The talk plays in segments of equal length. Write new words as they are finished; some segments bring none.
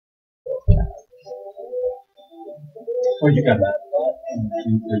Oh, you got it.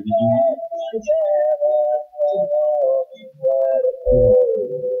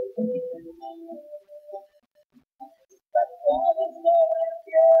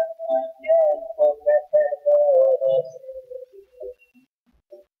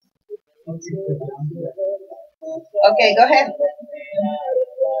 Okay, go ahead.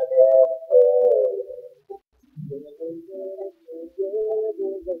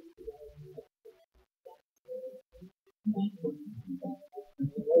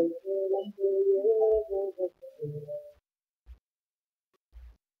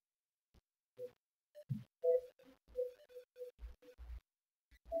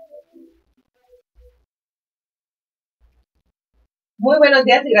 Muy buenos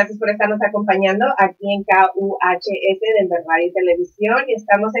días y gracias por estarnos acompañando aquí en KUHS de Radio y Televisión. Y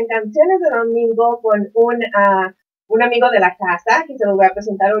estamos en Canciones de Domingo con un amigo de la casa que se lo voy a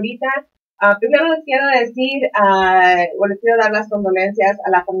presentar ahorita. Primero les quiero decir, les quiero dar las condolencias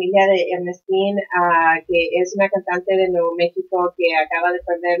a la familia de Ernestine, que es una cantante de Nuevo México que acaba de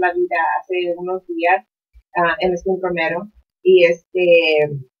perder la vida hace unos días, Ernestine Romero. Y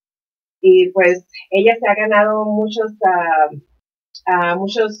pues ella se ha ganado muchos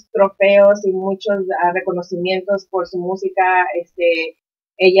trofeos y muchos reconocimientos por su música.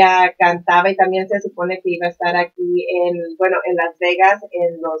 Ella cantaba y también se supone que iba a estar aquí en Las Vegas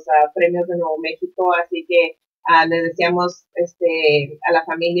en los premios de Nuevo México, así que le deseamos a la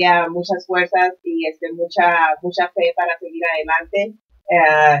familia muchas fuerzas y mucha fe para seguir adelante.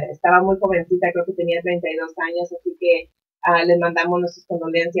 Estaba muy jovencita, creo que tenía 32 años, así que les mandamos nuestras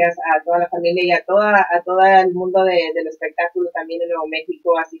condolencias a toda la familia y a todo el mundo del espectáculo también en Nuevo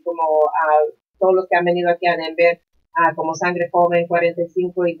México, así como a todos los que han venido aquí a Denver, como Sangre Joven,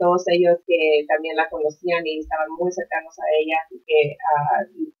 45 y todos ellos que también la conocían y estaban muy cercanos a ella, así que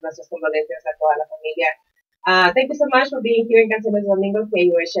nuestras condolencias a toda la familia. Thank you so much for being here in Canciones Domingo,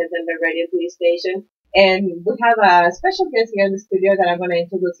 KUHS Denver Radio TV station. And we have a special guest here in the studio that I'm going to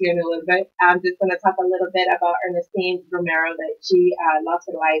introduce here in a little bit. I'm just going to talk a little bit about Ernestine Romero, that she lost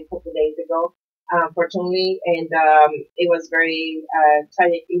her life a couple days ago, unfortunately. And it was very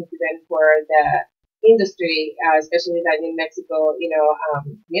tragic incident for the industry, especially that in Mexico,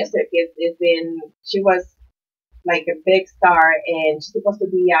 music. She was like a big star, and she's supposed to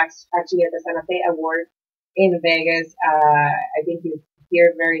be actually at the Santa Fe Award in Vegas. I think it's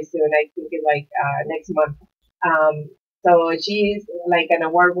here very soon. I think it's like next month. So she's like an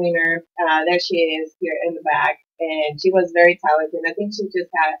award winner. There she is here in the back, and she was very talented. I think she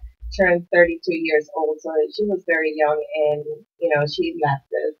just had turned 32 years old, so she was very young, and she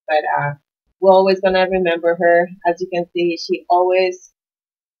left us. But we're always gonna remember her. As you can see, she always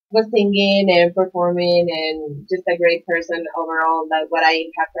was singing and performing, and just a great person overall. That what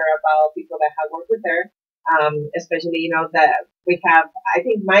I have heard about people that have worked with her. Especially, that we have, I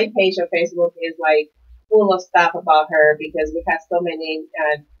think my page on Facebook is like full of stuff about her because we have so many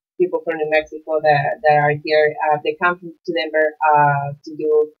people from New Mexico that are here. They come to Denver to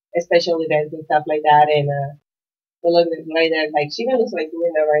do special events and stuff like that. And we look right there, like she looks like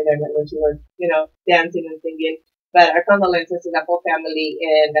Luna right there when she was, dancing and singing. But our condolences to the whole family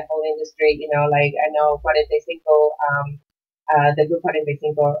and the whole industry. Like I know 45, the group 45.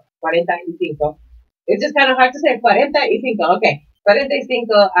 It's just kind of hard to say 45. Okay. 45,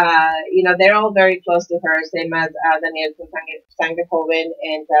 they're all very close to her, same as Daniel from Sangre Joven,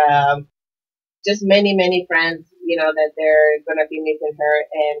 and just many, many friends, that they're going to be missing her.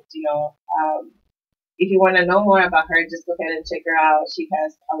 And, if you want to know more about her, just go ahead and check her out. She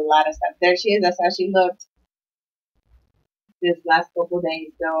has a lot of stuff. There she is. That's how she looked this last couple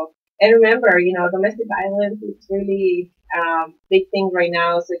days. So, and remember, domestic violence is really big thing right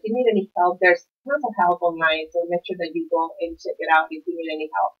now. So if you need any help, there's tons of help online. So make sure that you go and check it out if you need any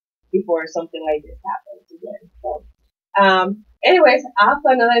help before something like this happens again. So, anyways, also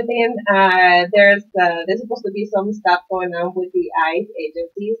another thing, there's supposed to be some stuff going on with the ICE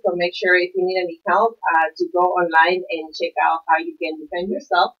agency. So make sure if you need any help, to go online and check out how you can defend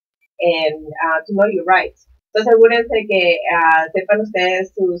yourself and to know your rights. So asegúrense que sepan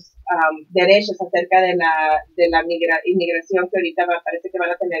ustedes sus derechos acerca de la inmigración, que ahorita me parece que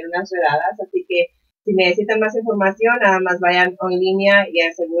van a tener unas redadas, así que si necesitan más información, nada más vayan en línea y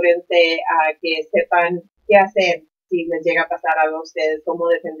asegúrense que sepan qué hacer si les llega a pasar algo a ustedes, cómo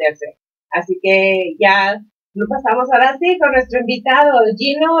defenderse. Así que ya nos pasamos ahora sí con nuestro invitado,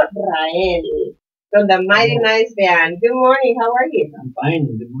 Gino Rael, from the Mighty Nice Band. Good morning, how are you? I'm fine,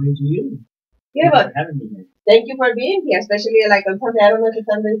 and good morning to you. Yeah, Thank you for having me here. Thank you for being here, especially like on Sunday. I don't know if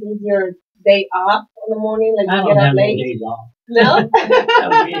Sunday is your day off in the morning, like I you don't get up have no late. days off. No?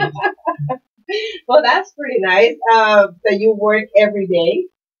 Well, that's pretty nice. That you work every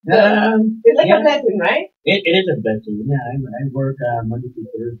day. It's like a Yeah, blessing, right? it is a blessing. Yeah, I work Monday through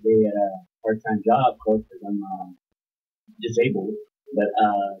Thursday at a part-time job, of course, because I'm disabled. But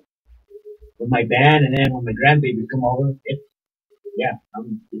with my band and then when my grandbabies come over, yeah,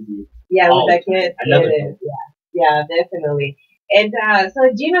 I'm busy Yeah, with all the the time. kids, I love it it is. though. Yeah, definitely. And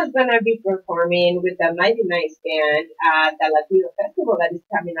so Gina's gonna be performing with the Mighty Nice Band at the Latino Festival that is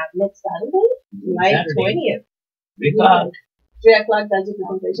coming up next Saturday, July Saturday, 20th. 3 o'clock. 3 o'clock, that's your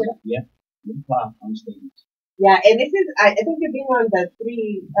presentation. Yeah, 3 o'clock on stage. Yeah, and this is, I think you've been on the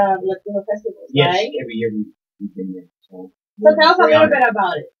three Latino festivals, Yes, right? every year we've been there. So So tell us a very little honored. bit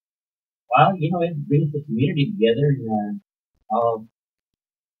about it. Well, it brings the community together, and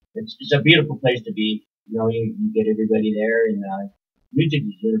it's a beautiful place to be. You get everybody there, and music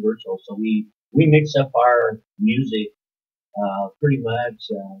is universal. So we mix up our music pretty much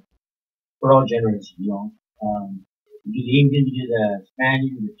for all genres. We do the English, we do the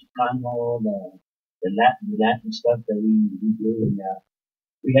Spanish, the Chicano, the Latin stuff that we do, and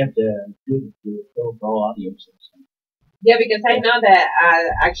we have to do it for all audiences. Yeah, because I know that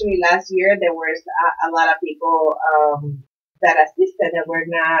actually last year there was a lot of people that assisted that were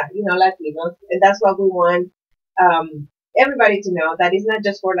not, Latinos, and that's what we want everybody to know that it's not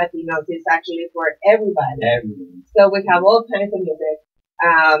just for Latinos; it's actually for everybody. Everyone. So we have all kinds of music,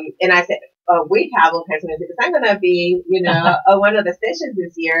 and I said we have all kinds of music because I'm gonna be, on one of the stations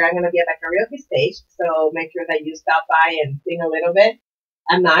this year. I'm gonna be at the karaoke stage, so make sure that you stop by and sing a little bit.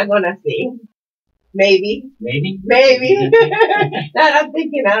 I'm not gonna sing. Maybe. Maybe. No, I'm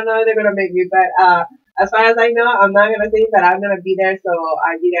thinking, I don't know if they're gonna make me, but as far as I know, I'm not gonna sing, but I'm gonna be there, so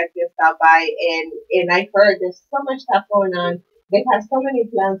you guys can stop by. And I heard there's so much stuff going on. They have so many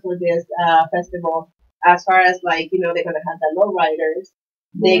plans for this festival. As far as they're gonna have the lowriders.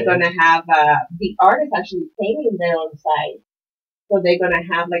 They're gonna have the artists actually painting their own site. So they're gonna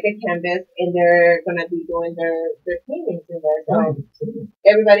have like a canvas, and they're gonna be doing their paintings in there. So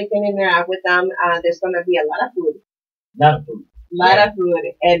everybody can interact with them. There's gonna be a lot of food. Lot of food. Lot of food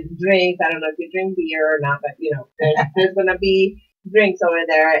and drinks. I don't know if you drink beer or not, but there's gonna be drinks over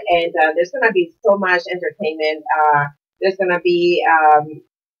there, and there's gonna be so much entertainment. There's gonna be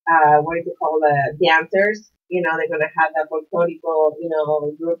what is it called? Dancers. They're gonna have the folklorical,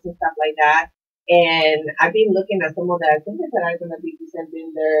 groups and stuff like that. And I've been looking at some of the activities that are going to be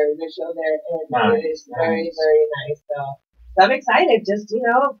presenting their show there, and it is very, very nice. So I'm excited. Just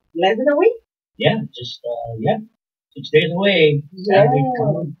less than a week. Yeah, 6 days away. Yeah.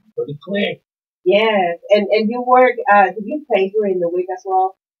 Coming pretty quick. Yes, and you work. Do you play during the week as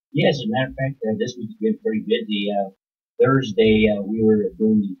well? Yes, as a matter of fact, this week's been pretty busy. Thursday, we were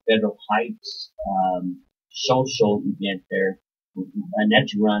doing the Federal Heights social event there. And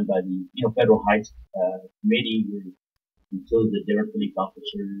that's run by the Federal Heights committee, which includes the different police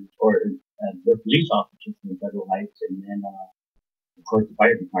officers or the police officers from Federal Heights, and then of course the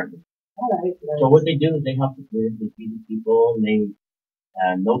fire department. All right. Nice. So what they do is they help the kids, they feed the people, and they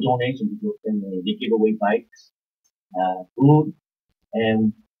no donations, and they give away bikes, food,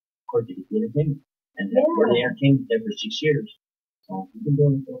 and of course they get the entertainment. And we're the entertainment there for 6 years, so we've been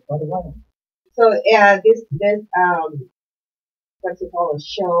doing it for quite a while. So this what's it called, a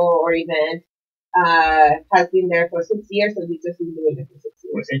show or event, has been there for 6 years, so you've just been doing it for 6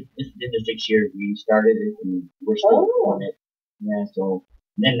 years. It's been the 6 years we started it, and we're still on it. Yeah, so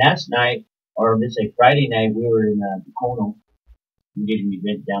then last night, or let's say Friday night, we were in Dacono. We did an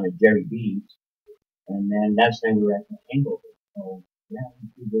event down at Jerry B's, and then last night we were at the Hangover. So yeah,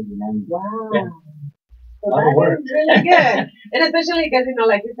 we did it. Wow. Yeah. So that is really good. And especially because,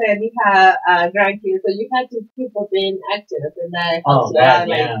 like you said, you have grandkids, so you had to keep up being active and that helps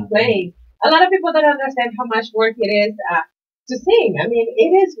playing. A lot of people don't understand how much work it is to sing. I mean,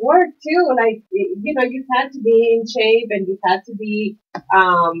 it is work too. Like, you had to be in shape, and you had to be,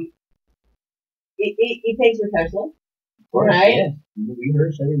 it takes rehearsal, right? Yeah, we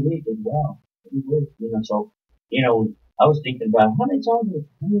rehearse every week as well. Every week, so, I was thinking about how many songs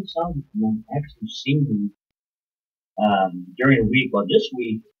am I actually singing during the week. Well, this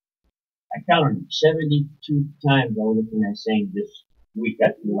week I counted 72 times I was looking at saying this week.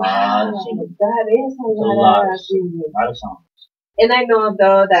 That's a lot of singing. That is a lot of singing. A lot of songs. And I know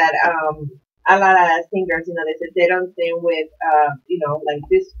though that a lot of singers, they said they don't sing with like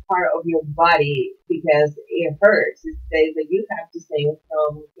this part of your body because it hurts. It says that you have to sing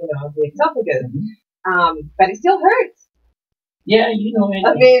from the esophagus, but it still hurts. Yeah, you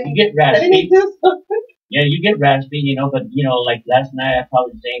get raspy. Yeah, you get raspy, but like last night I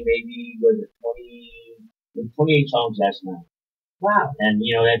probably sang maybe 28 songs last night. Wow. And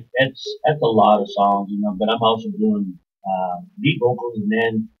that's a lot of songs, but I'm also doing lead vocals, and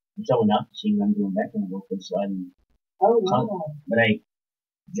then if someone else is singing, I'm doing background vocals. So Oh, wow. but I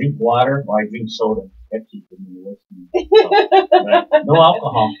drink water or I drink soda. Pepsi for me, whiskey. So, but no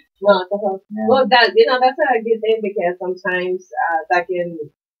alcohol. No alcohol. Yeah. Well, that's a good thing because sometimes that can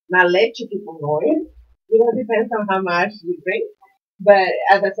not let you keep on going. It depends on how much you drink. But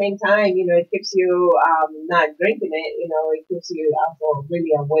at the same time, it keeps you not drinking it. It keeps you also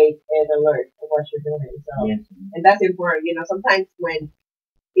really awake and alert to what you're doing. So, Yes. and that's important. Sometimes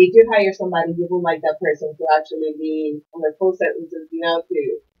if you hire somebody, you would like that person to actually be on the full sentences,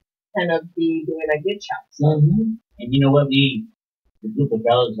 to kind of be doing a good job. So, And you know what? The group of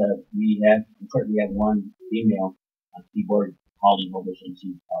fellas that we currently have one female on keyboard, Holly Hoberson,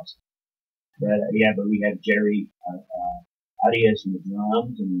 she's awesome. But we have Jerry Arias in the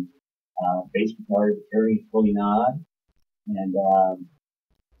drums and bass guitar, Terry Collinad, and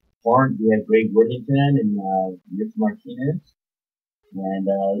horns we have Greg Worthington and Rich Martinez. And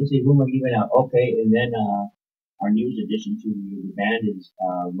let's see, who am I leaving out? Okay, and then our newest addition to the band is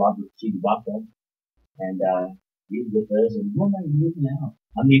Robert Chidibaka, and he's with us. And who am I leaving out?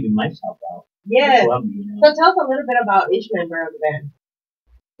 I'm leaving myself out. yes. So So tell us a little bit about each member of the band.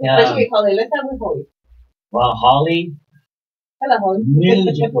 Especially Holly. Let's start with Holly. Well, Holly, Hello, Holly.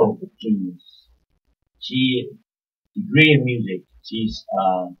 musical genius. She degree in music. She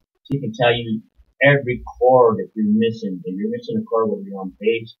can tell you every chord if you're missing. If you're missing a chord, whether you're on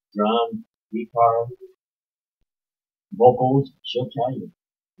bass, drum, guitar, vocals, she'll tell you.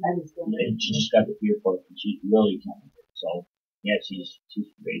 That is good. And she just got the feel for it, and she's really talented. So yeah, she's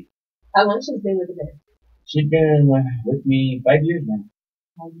great. How long she's been with the band? She's been with me 5 years now.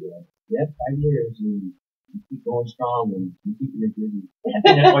 5 years. Yeah, 5 years, and we keep going strong and we keeping it busy. I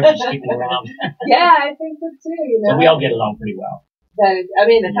think that's why she's sticking around. Yeah, I think so too. So we all get along pretty well. The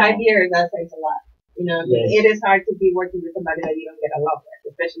 5 years, that says a lot. Yes. It is hard to be working with somebody that you don't get along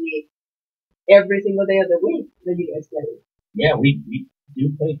with, especially every single day of the week that you guys play. Yeah, we do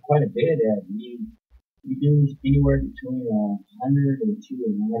play quite a bit. We do anywhere between 102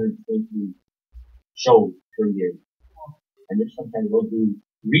 and 123 shows per year. And then sometimes we'll do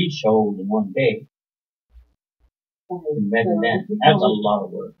 3 shows in one day. Imagine that. That's a lot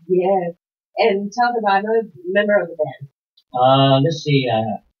of work. Yes. And tell us about another member of the band. Let's see,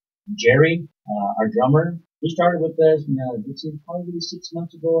 Jerry, our drummer, he started with us, this is probably 6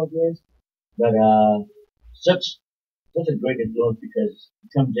 months ago, I guess. But, such a great influence because he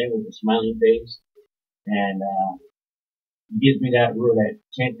comes in with a smiling face and, he gives me that rule, that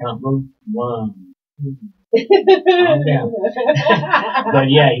 10 count rule. 1, 2, calm down. But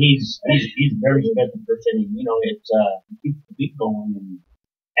yeah, he's a very special person, and it's he keeps the beat going,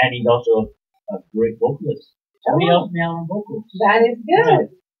 and he's also a great vocalist. So he helps me out on vocals. That is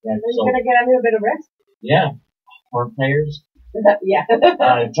good. Yeah, Then you're gonna get a little bit of rest. yeah. Horn players. Yeah.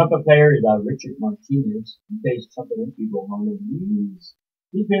 Trumpet player is Richard Martinez. He plays trumpet and keyboard.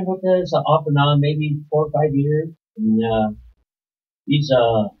 He's been with us off and on, maybe 4 or 5 years, and he's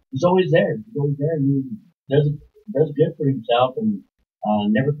always there. He's always there, and he does good for himself, and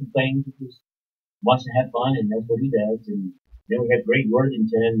never complains. He just wants to have fun, and that's what he does. And then we have Greg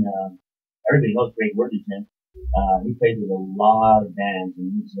Worthington. Everybody knows Greg Worthington. He plays with a lot of bands,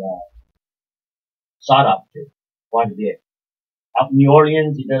 and he's sought after quite a bit. Out in New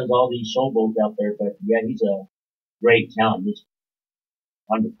Orleans, he does all these showboats out there, but yeah, he's a great talent. He's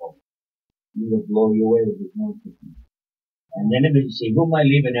wonderful. He will blow you away with his noise. And then let me see, who am I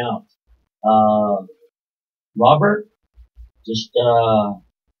leaving out? Robert just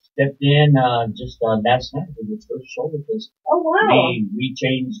stepped in just last night for his first show with us. Oh wow! We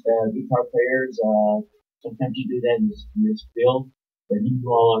changed guitar players. Sometimes you do that in this field, but he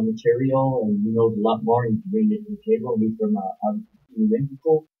knew all our material and he knows a lot more. He can bring it to the table. He's from New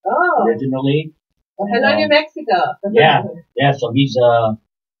Mexico originally. Well, hello, New Mexico. Yeah. So he's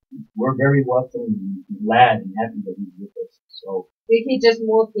we're very welcome and glad and happy that he's with us. So did he just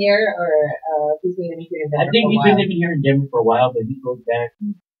move here, or he's been living here in Denver? I think he's been living here in Denver for a while, but he goes back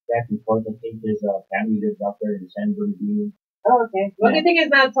and forth. I think his family lives out there in San Bernardino. Oh, okay. Well, I think it's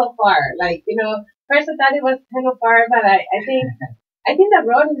not so far. First I thought it was kind of far, but I think the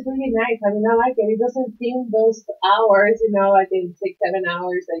road is really nice. I mean, I like it. It doesn't seem those hours, I think 6-7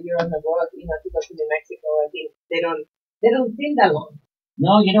 hours that you're on the road, to go to New Mexico. I think they don't seem that long.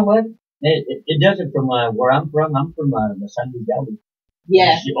 No, you know what? It doesn't from where I'm from. I'm from the San Luis Valley.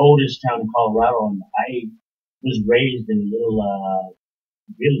 Yeah. It's the oldest town in Colorado, and I was raised in a little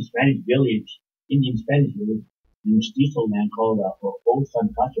Spanish village, Indian Spanish village, in mestizo land called Old San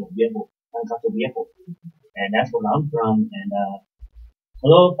Cacho Viejo. And that's where I'm from, and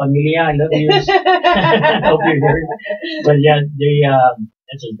Hello, familia, I love you. I hope you're here. But yeah,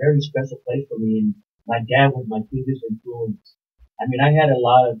 it's a very special place for me. And my dad was my biggest influence. I mean, I had a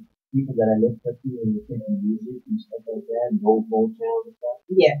lot of people that I looked up to when it came to music and stuff like that, and old Motown and stuff.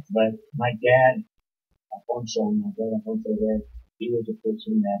 Yes. But my dad, Alfonso, that he was the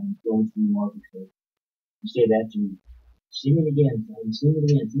person that influenced me more because he said that to me. Sing it again, son. Sing it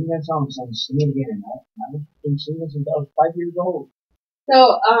again. Sing that song, son. Sing it again. And I've been singing since I was 5 years old. So,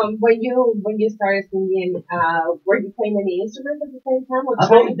 when you started singing, were you playing any instruments at the same time? Or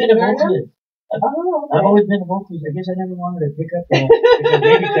I've always been a vocalist. I've always been a vocalist. I guess I never wanted to pick up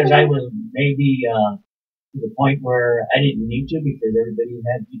maybe because I was maybe to the point where I didn't need to because everybody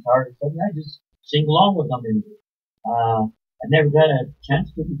had guitars or something. I just sing along with them, and I never got a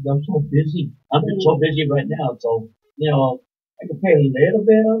chance to because I'm so busy. I'm so busy right now, so I can play a little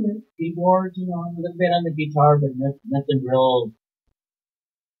bit on the keyboards, a little bit on the guitar, but nothing real.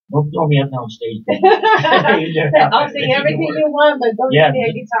 Don't throw me up on stage. I'll sing everything you want, but don't give me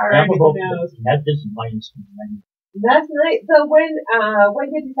a guitar or anything else. That's just my instrument. That's nice. So when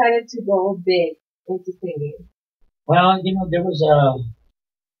you decided to go big into singing? Well, there was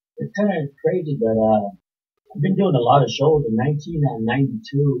it's kind of crazy, but I've been doing a lot of shows. In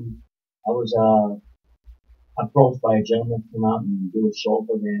 1992, I was approached by a gentleman to come out and do a show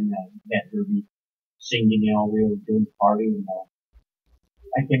for them. He had heard me singing, we were doing a party, and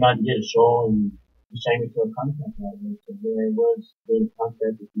I came out and did a show, and he signed me to a contract. So there I was doing a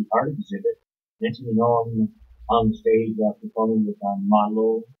contract with the art exhibit. Next thing you know, I'm on the stage performing with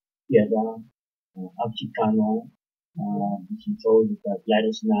Marlo, Piedra, Al Chicano, some shows with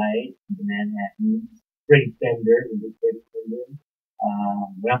Gladys Knight, the Manhattan, Freddie Fender, the big Freddie Fender.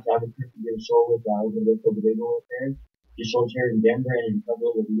 Went out to Albuquerque to get a show with Roberto Grego up there. Did shows here in Denver and in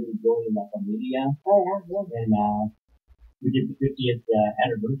Pueblo with Little Joey and La Familia. Oh, yeah. And we did the 50th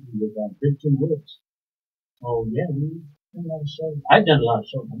anniversary with Bridgeton Woods. So yeah, we done a lot of shows. I've done a lot of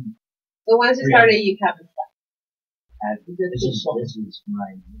shows. So once you started, you haven't stopped. This is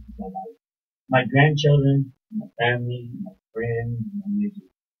my life. My grandchildren, my family, my friends, my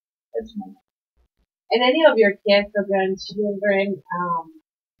music. That's my life. And any of your kids or grandchildren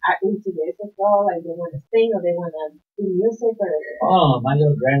are into this as well? Like they want to sing or they want to do music or? Oh, my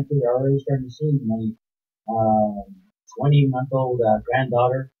little grandkids are already starting to sing. My 20-month-old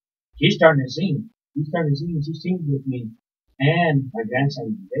granddaughter, she's starting to sing. She's starting to sing. She sings with me. And my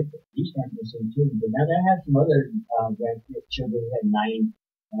grandson, Victor, he's starting to sing too. But now I have some other grandchildren who had 9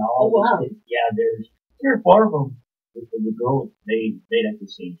 and all. Oh, wow. Kids. Yeah, there's 3 or 4 of them. The girls, they like to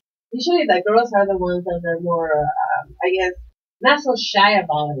sing. Usually the girls are the ones that are more, I guess, not so shy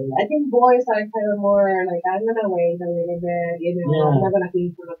about it. I think boys are kind of more like, I'm going to wait a little bit, I'm not going to be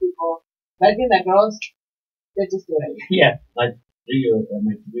in front of people. But I think that girls, they just do it. Yeah, my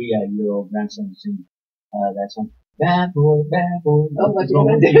 3-year-old grandson sings that song. Bad boy, bad boy. Oh, what you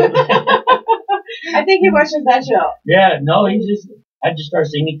gonna do? I think he watches that show. Yeah, no, I just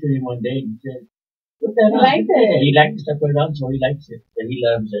started singing to him one day and he said, put that on. He liked it. He liked it, I put it on, so he likes it. And he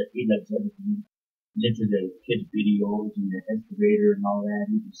loves it. He loves everything. He's into the kids' videos and the excavator and all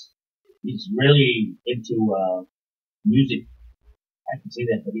that. He's really into music. I can see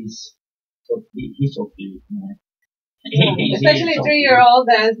that, but he's so cute, man. Especially 3-year-old,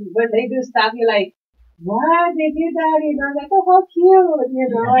 when they do stuff, you're like, what? They do that? Like, oh, how cute,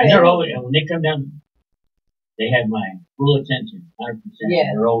 And they're always, when they come down, they have my full attention, 100%.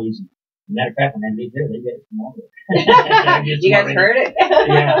 Yeah. They're always, matter of fact, when I leave there, they get smaller. You guys heard it?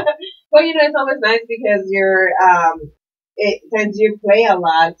 Yeah. Well, it's always nice because since you play a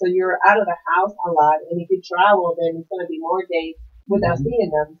lot, so you're out of the house a lot, and if you travel, then it's going to be more days without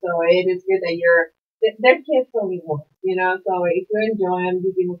seeing them. So it is good that they're kids only once, so if you enjoy them,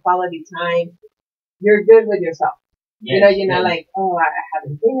 you give them quality time, you're good with yourself. Yes, you're not like, oh, I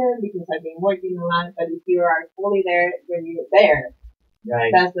haven't seen them because I've been working a lot, but if you are fully there when you're there,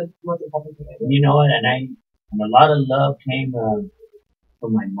 right. That's the most important thing. You know what, and a lot of love came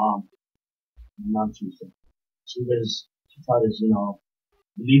from my mom. My mom, she taught us,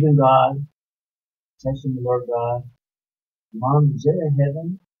 believe in God, trust in the Lord God. Mom, is there a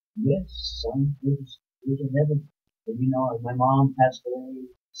heaven? Yes, son, there's a heaven. And my mom passed away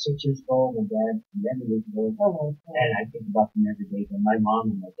 6 years ago, my dad 11 years ago. Oh, okay. And I think about them every day. But my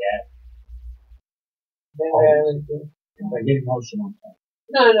mom and my dad. They were good. I get emotional.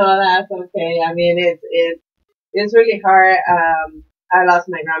 No, that's okay. I mean, it's really hard. I lost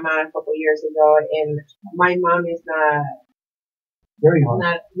my grandma a couple years ago, and my mom is not very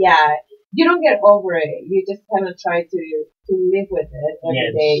hard. You don't get over it. You just kind of try to live with it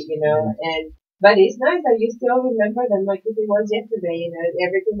every day, and But it's nice that you still remember them like if it was yesterday, you know,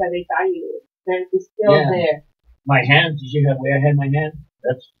 everything that they taught you, it's still Yeah. there. My hands, you see how way I had my hand?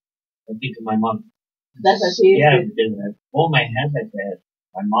 That's, I think of my mom. That's what she used Yeah, to. because all my hands like that.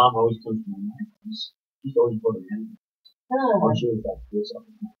 My mom always comes to my mind. She's always put her hand. Or Oh, she was like this all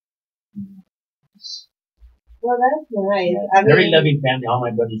the time. You know, well, that's nice. yeah, I very mean, loving family. All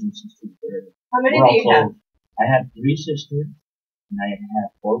my brothers and sisters. how many We're do all you have? close. I have 3 sisters, and I have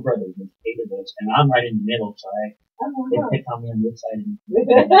 4 brothers. There's 8 of us, and I'm right in the middle, so Oh, they wow. pick on me on this side and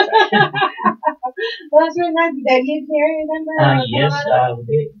Well, that's really nice. Did they live here, remember? yes, Colorado?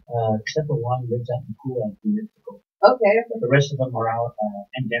 except for one lives out in KUHS, in Mexico. Okay. The rest of them are out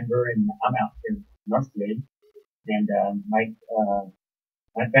in Denver, and I'm out here in Northgate. And my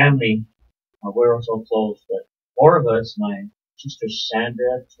family, we're also close, but 4 of us, my sisters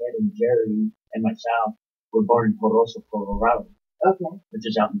Sandra, Ted, and Jerry, and myself, were born in Corroso, Colorado, Okay. which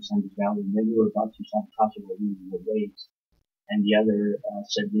is out in San Luis Valley. And then we were about to San Casa where we were raised. And the other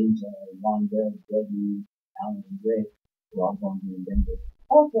siblings, Wanda, Debbie, Alan, and Greg, were all born here in Denver.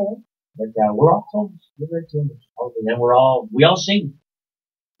 Okay. But we're all close. We're very close. And then we all sing.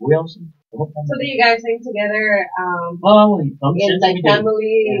 We all sing. The whole So do family. you guys sing together Oh, in functions like we do.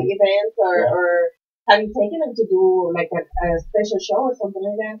 family Yeah. events Yeah. or have you taken them to do like a special show or something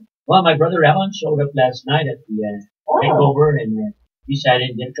like that? Well, my brother Alan showed up last night at the Oh, takeover, and he sat in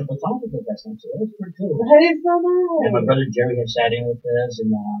and did a couple of songs with us last night, so that was pretty cool. that is so And my nice. brother Jerry has sat in with us,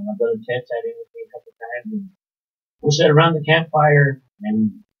 and my brother Ted sat in with me a couple of times, and we'll sit around the campfire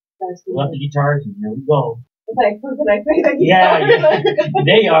and That's pull out nice. the guitars, and there we go. It's like, who can I play the Yeah, guitar? yeah,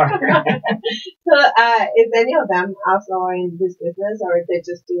 they are. So, is any of them also in this business, or they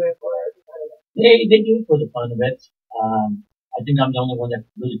just do it for the fun of it? They do it for the fun of it. I think I'm the only one that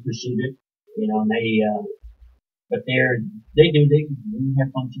really pursued it, you know. And but we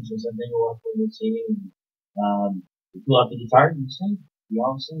have functions or something. They go up and they sing. And, we pull out the guitar and sing. We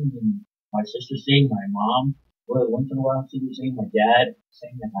all sing. And my sister sing. My mom. Well, once in a while she would sing. My dad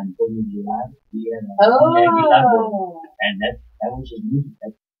sang at Antonio Aguilar. He had Antonio Aguilar, Oh, and that was his music.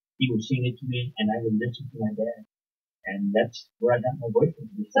 He would sing it to me, and I would listen to my dad. And that's where I got my voice from.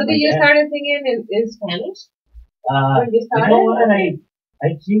 so did you started singing in Spanish when you You started? know what? I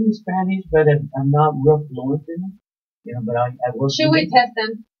sing in Spanish, but I'm not real fluent in it. You know, but I work. Should we test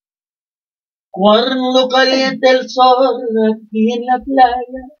them? Cuando caliente el sol aquí en la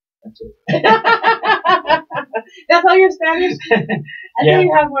playa. That's it. That's all your Spanish? I Yeah. think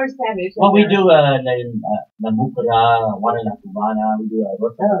you have more Spanish. Well, we do La Mucra, Juana la Cubana. We do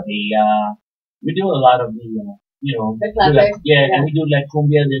Rosa Maria. We do a lot of the The classics. yeah, Yeah. and we do like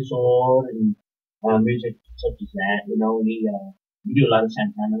cumbia de sol and music such as that. You know, we do a lot of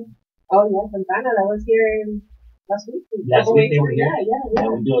Santana. Oh, yeah, Santana. That was here last week. Last Couple week weeks they were ago. here. Yeah.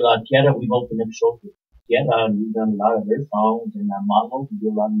 And we do a lot of Tierra. We've opened up shows with Tierra, and we've done a lot of their songs. And Malo, we do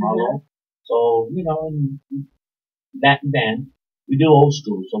a lot of Malo. So, you know, and that band, we do old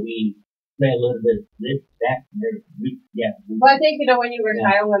school. So we play a little bit of this, that, and there. But I think, when you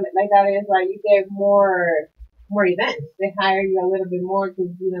retire like that, is like you get more events. They hire you a little bit more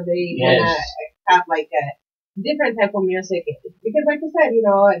because, they Yes. want to have like a different type of music. Because like you said,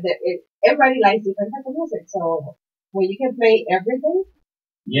 everybody likes different type of music. So when you can play everything,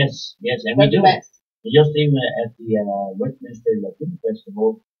 Yes, and we that's the do. best. Just even at the Westminster Latino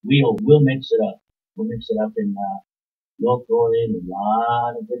Festival, we'll mix it up. We'll mix it up and we'll throw in a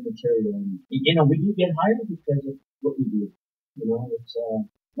lot of good material. And, we do get hired because of what we do. It's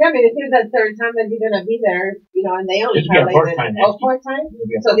Yeah, I mean, this is the third time that you're gonna be there, and they only This will be our have fourth time, actually. fourth time. it'll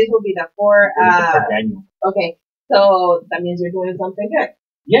be a So this will be the four. annual. Okay, so that means you're doing something good.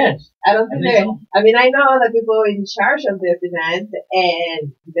 Yes. I don't think think they. so. I mean, I know the people in charge of this event,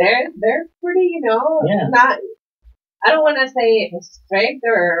 and they're pretty, Yeah. not. I don't want to say strict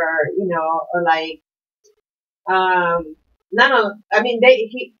or like no. I mean,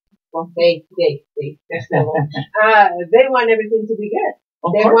 there's no. They want everything to be good.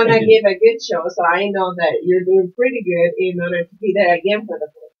 Of They course want to do. give a good show, so I know that you're doing pretty good in order to be there again for the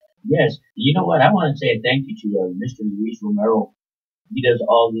fourth. Yes. You know what? I want to say a thank you to Mr. Luis Romero.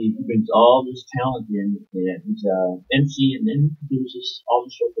 He brings all this talent in. He's MC and then he produces all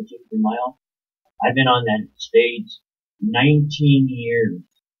the shows for Cinco de Mayo. I've been on that stage 19 years.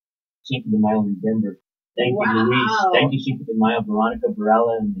 Cinco de Mayo in Denver. Thank you, Luis. Thank you, Cinco de Mayo, Veronica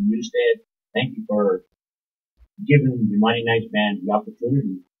Varela, and Newstead. Thank you for giving the Mighty Nights Band the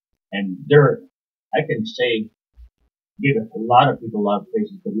opportunity. And I can say, give a lot of people a lot of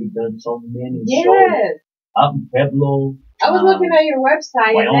praises, but we've done so many shows Yes. out in Pueblo. I was looking at your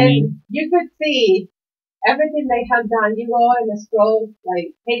website, and Wyoming. then you could see everything they have done. You go and scroll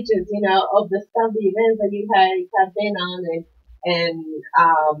like pages, of the stuff, the events that you have been on, and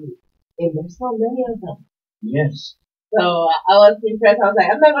um, and there's so many of them. Yes. So I was impressed. I was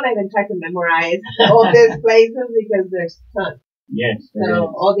like, I'm not gonna even try to memorize all these places because there's tons. Yes.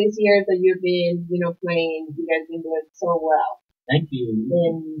 So all these years that you've been, playing, you guys been doing so well. Thank you.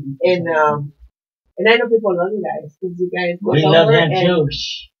 And I know people love you guys because you guys go we love them and too.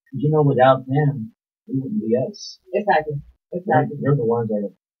 Without them, we wouldn't be us. Exactly. They're the ones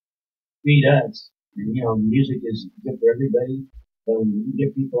that feed us. And music is good for everybody. So you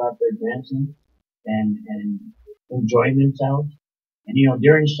get people out there dancing and enjoying themselves. And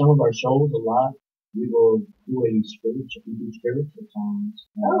during some of our shows, a lot we will do spiritual songs.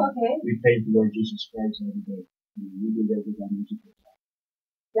 Oh, okay. We praise the Lord Jesus Christ every day. We do that with our music.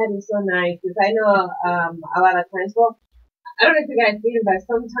 That is so nice because I know a lot of times. Well, I don't know if you guys see it, but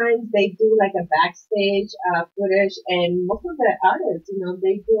sometimes they do like a backstage footage, and most of the artists,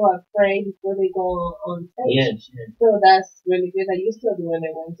 they do a pray before they go on stage. Yes. So that's really good that you still do when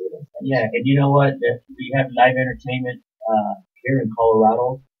they went to the stage. Yeah, and you know what? We have live entertainment here in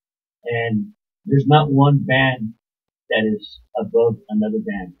Colorado, and there's not one band that is above another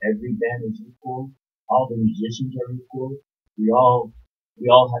band. Every band is equal. All the musicians are equal. We all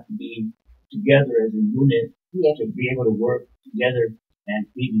have to be together as a unit to be able to work together and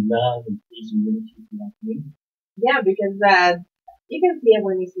feed love and peace and unity throughout the community. Yeah, because you can see it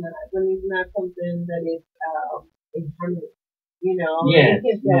when it's not something that is in harmony. You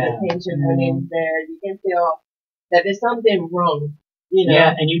can feel the tension when it's there. You can feel that there's something wrong.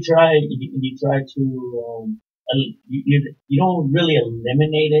 Yeah, and you try to you don't really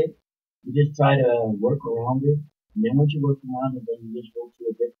eliminate it. You just try to work around it, and then once you work around it, then you just go to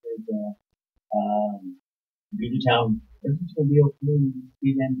a different beauty town. Everything's gonna be okay. You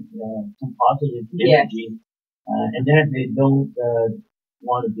see them some positive energy, and then if they don't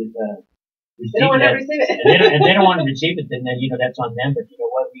want to receive they don't want to receive it, and they don't want to receive it, then that's on them. But you know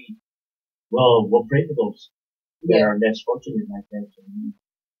what? We'll pray for those that are less fortunate like that. So,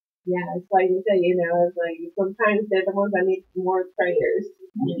 yeah, it's like you say, it's like sometimes they're the ones that need more prayers.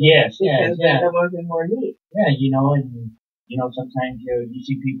 Yes, because they're the ones in more need. Yeah, and sometimes you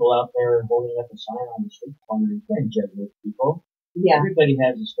see people out there holding up a sign on the street corner. You can't judge those people. Yeah. Everybody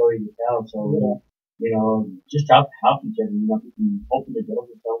has a story to tell, so just try to help each other. You can open the door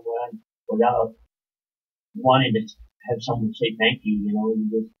for someone without wanting to have someone say thank you.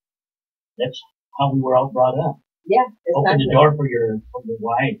 That's how we were all brought up. Yeah, exactly. Open the door for your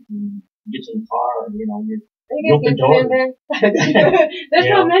wife and get in the car. You open the door. There's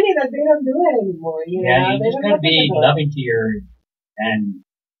so many that they don't do it anymore. You just gotta be loving to your and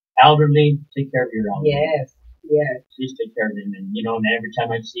elderly. Take care of your elderly. Yes. Please take care of them. And and every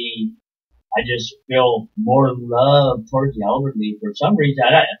time I just feel more love towards the elderly. For some reason,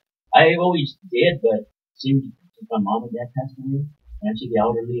 I always did, but it seems like my mom and dad passed away, and I see the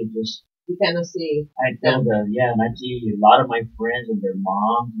elderly, it just. You kind of see. I feel and I see a lot of my friends and their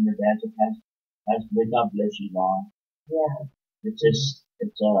moms and their dads have passed away. God bless you all. Yeah. It's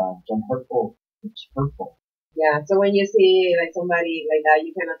hurtful. It's hurtful. Yeah. So when you see like somebody like that,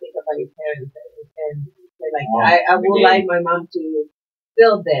 you kind of think about your parents and say like, I would like my mom to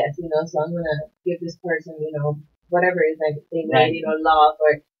feel this, so I'm gonna give this person, whatever it is that they need, love,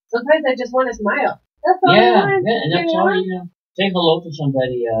 or sometimes I just want to smile. That's all I want. Yeah, and that's all say hello to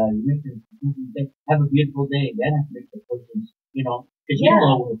somebody. You make them have a beautiful day. That has to make the person, because you don't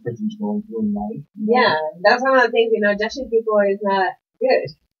know what a person's going through in life. Yeah, that's one of the things. Judging people is not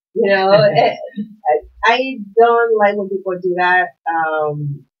good. I don't like when people do that.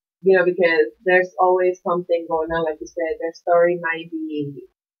 Because there's always something going on. Like you said, their story might be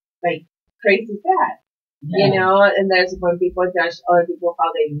like crazy sad. And there's when people judge other people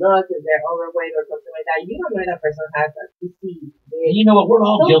how they look, if they're overweight or something like that. You don't know that person has a disease. You know what? We're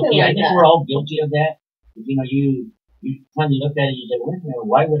all guilty. Like I think we're all guilty of that. You kind of look at it, you say,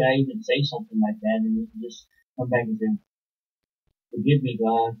 why would I even say something like that? And you just come back and say, forgive me,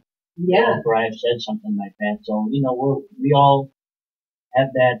 God. Yeah. For I have said something like that. So, we all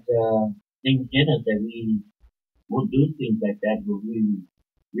have that thing in us that we will do things like that, but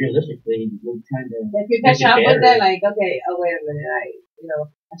realistically, we're trying to. If you catch up with that, like, okay, wait a minute,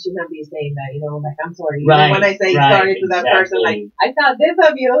 I should not be saying that, like, I'm sorry. When I say sorry to that person, like, I thought this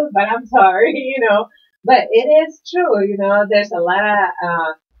of you, but I'm sorry, But it is true, there's a lot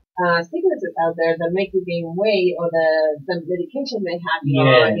of sicknesses out there that make you gain weight, or the medication they have you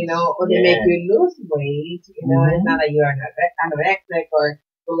on, or they make you lose weight, It's not that you're anorexic or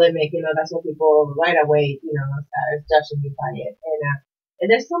bulimic, that's what people right away, start judging you by it. And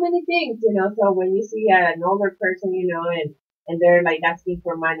there's so many things, you know, so when you see an older person, you know, and they're like asking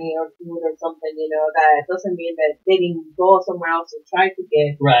for money or food or something, you know, that doesn't mean that they didn't go somewhere else to try to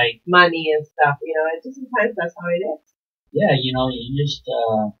get Right. money and stuff, you know, it just sometimes that's how it is. Yeah, you know, you just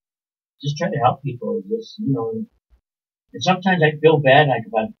try to help people. Just, you know, and sometimes I feel bad, like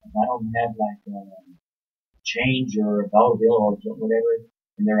if I don't have like change or a dollar bill or whatever,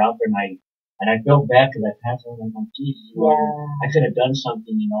 and they're out there and I feel bad because I pass on like, Jesus, you know, I could have done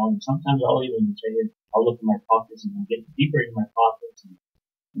something, you know, and sometimes I'll even say, I'll look in my pockets and I'll get deeper in my pockets and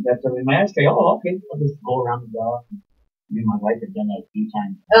that's in my ashtray. Oh, okay, I'll just go around the block. Me and my wife have done that a few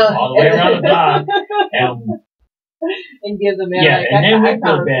times, all the way around the block, and give them yeah, like, and then we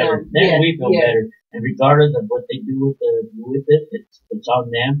feel better. Some. Then we feel better. And regardless of what they do with it, it's on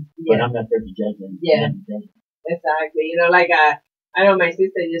them. But I'm not there to judge them. Yeah, exactly. You know, like I know my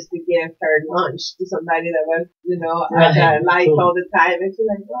sister used to give her lunch to somebody that was, you know, at the light all the time, and she's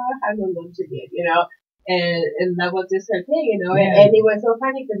like, "Oh, I have no lunch again," you know, and that was just her thing, you know, and it was so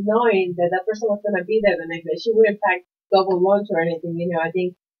funny because knowing that that person was gonna be there the next day, she wouldn't pack double lunch or anything, you know.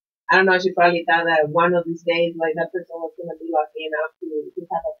 I don't know, she probably thought that one of these days, like, that person was gonna be lucky enough to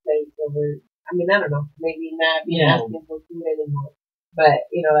have a place over. I mean, I don't know, maybe not be asking for food anymore,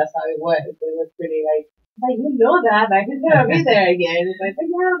 but you know, that's how it was. It was pretty like you know that he's gonna be there again. It's like, but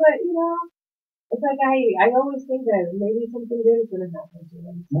yeah, but you know, it's like I always think that maybe something good is gonna happen to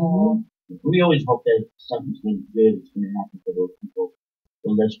them. So we always hope that something good is gonna happen for those people,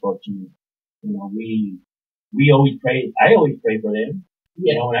 the less fortunate. You know, we always pray. I always pray for them.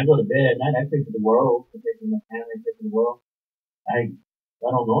 You know, when I go to bed at night, I pray for the world. I pray for my family. I pray for the world. I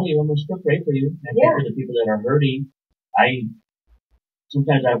don't know you. I'm gonna still pray for you. I pray for the people that are hurting.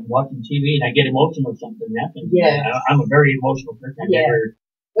 Sometimes I'm watching TV and I get emotional if something happens. Yeah. I'm a very emotional person.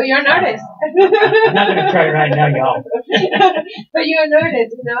 Well, you're an artist. I'm not going to try right now, y'all. But you're an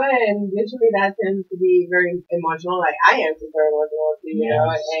artist, you know, and usually that tends to be very emotional. Like I am super emotional too, you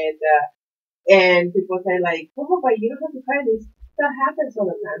know, and people say like, oh, but you don't have to cry. This stuff happens all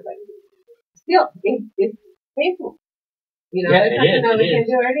the time. Like, still, it's painful. You know, there's nothing that we can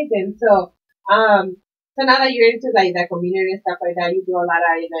do or anything. So now that you're into like that community and stuff like that, you do a lot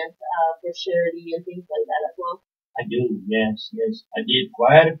of events for charity and things like that as well. I do, yes. I did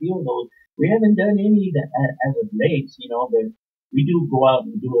quite a few of those. We haven't done any as of late, you know, but we do go out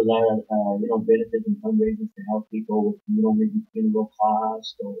and do a lot of, you know, benefits and fundraisers to help people with, you know, maybe funeral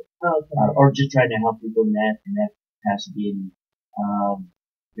costs or just trying to help people in that capacity. And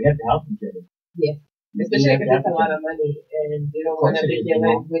we have to help each other. Yeah. Especially because it's a lot of money, and you don't want to be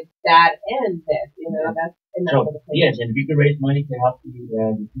dealing with that and that, you know, that's enough of the thing. Yes, and if you can raise money to help the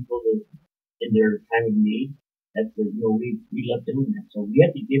people that in their time of need, that's you know, we love doing that. So we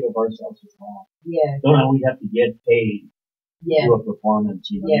have to give of ourselves as well. Yeah. Don't always have to get paid to do a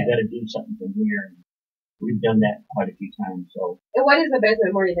performance, you know, you gotta do something from here. And we've done that quite a few times. So. And what is the best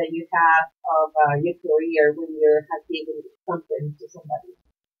memory that you have of your career when you have given something to somebody?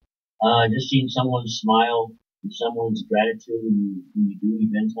 Just seeing someone smile and someone's gratitude when you do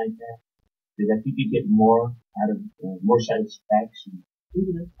events like that. Because I think you get more out of, more satisfaction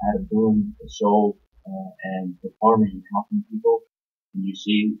out of doing a show, and performing and helping people. And you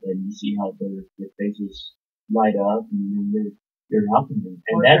see how their faces light up and you're helping them.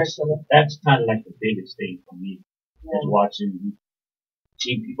 And that's kind of like the biggest thing for me is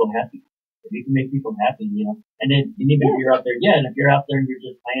seeing people happy. If you can make people happy, you know, and even if you're out there, and if you're out there and you're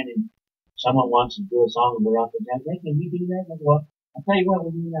just playing and someone wants to do a song and they're out there, hey, can you do that? Like, well, I'll tell you what,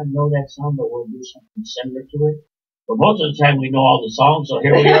 we may not know that song, but we'll do something similar to it. But most of the time we know all the songs, so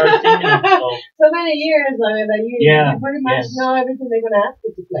here we are singing them. So many years, I mean, that you pretty much know everything they're going to ask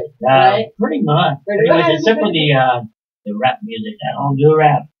you to play, right? Pretty much. Except for the rap music. I don't do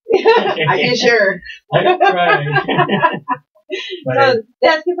rap. Are you sure? That's right. So they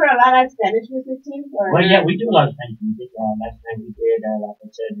ask you for a lot of Spanish music too? Well, yeah, we do a lot of Spanish music. Last time we did, like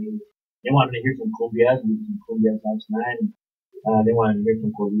I said, they wanted to hear some cumbias. We did some cumbias last night. They wanted to hear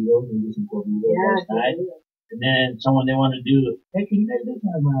some corridos. We did some corridos last night. And then they wanted to do, hey, can you guys do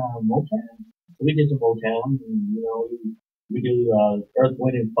some Motown? So we did some Motown. And, you know, we do Earth,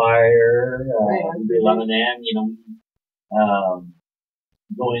 Wind, and Fire. We do a lot of them. You know,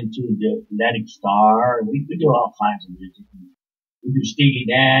 go into the Atlantic Star. We do all kinds of music. We do Steely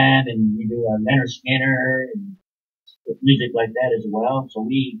Dan, and we do Leonard Skinner, and music like that as well. So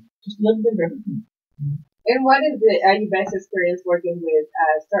we just a little bit of everything. And what is your best experience working with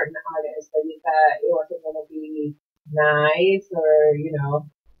certain artists that you thought it wasn't going to be nice, or you know,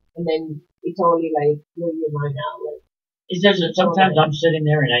 and then it totally like blew your mind out? Like, it's just that sometimes I'm sitting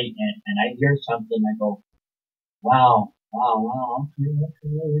there and I hear something. I go, wow, Wow, wow, okay,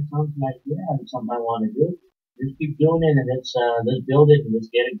 okay. It sounds like, yeah, it's something I want to do. Just keep doing it and let's build it and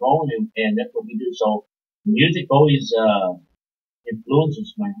let's get it going and that's what we do. So music always,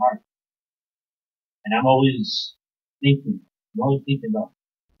 influences my heart and I'm always thinking about,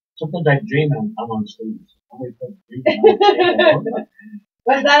 sometimes I dream I'm on stage. I wake up dreaming I'm on stage.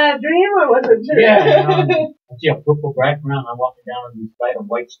 Was that a dream or was it true? Yeah, I see a purple background. I'm walking down these flight of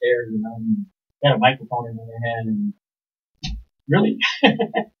white stairs, and got a microphone in my hand, and really,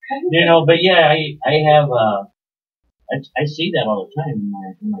 but yeah, I have, I see that all the time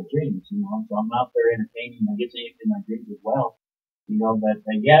in my dreams, so I'm out there entertaining. I get to in my dreams as well, but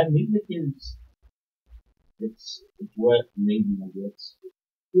yeah, music it's what made me, I guess,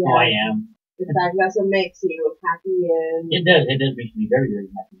 who I am. In fact, that's what makes you happy and It does make me very, very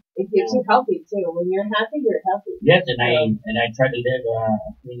happy. it keeps you healthy too. When you're happy, you're healthy. Yes, and I try to live a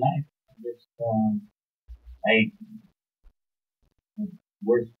free life. Just I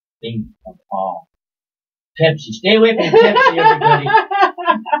worst thing of all. Pepsi. Stay away from Pepsi, everybody.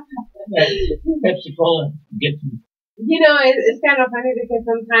 Pepsi Cola gets me. It's kind of funny because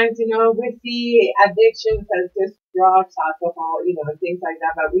sometimes, we see addictions as just drugs, alcohol, things like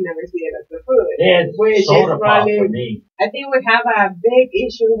that, but we never see it as the food. It's soda pop for me. I think we have a big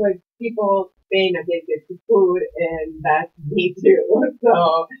issue with people being addicted to food, and that's me too.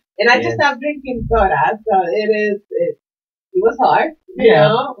 So, and I just stopped drinking soda, so it was hard,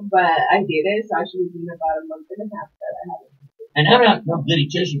 but I did it. It's actually been about a month and a half that I haven't. And I'm not no goody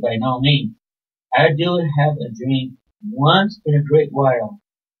tishy by no means. I do have a drink once in a great while,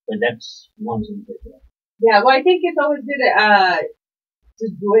 but that's once in a great while. Yeah, well, I think it's always good to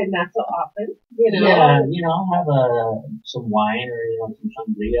do it not so often, Yeah, I'll have some wine or some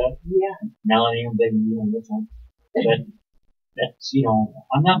sangria. Yeah. Melanie and baby, this one. But that's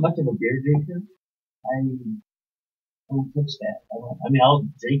I'm not much of a beer drinker. I don't touch that. I'll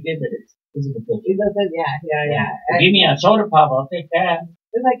drink it, but it isn't a touch. It doesn't. Yeah. Give me a soda pop, I'll take that.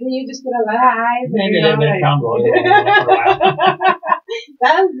 It's like, can you just put a lot of ice? Maybe a little bit of Crown Royal.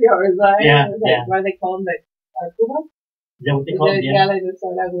 That's yours, right? Yeah, like, what they call them, Cuba? Is that what they call it? Yeah, like the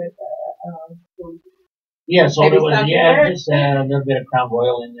soda with yeah, soda with just a little bit of Crown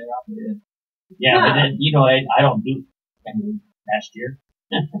Royal in there. Yeah, but then I don't do. Last year.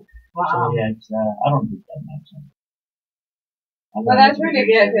 Wow. So yeah, I don't do that much. Well, that's really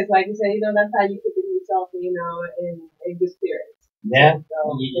good because, like you said, that's how you keep yourself, in good spirits. Yeah.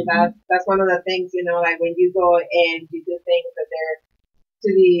 So that's one of the things, like when you go and you do things that they're to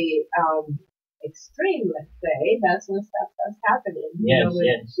the extreme, let's say, that's when stuff starts happening.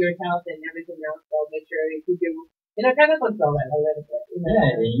 With your health and everything else. So make sure if you do, kind of control it a little bit.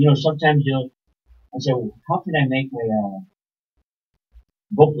 Yeah, sometimes I say, well, how can I make my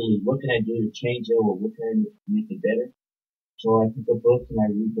vocally? What can I do to change it, or what can I make it better? So I pick up books and I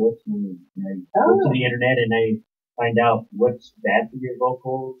read books and I go to the internet and I find out what's bad for your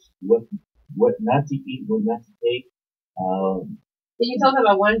vocals, what not to eat, what not to take. Can you talk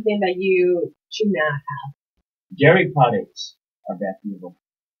about one thing that you should not have? Dairy products are bad for your vocals.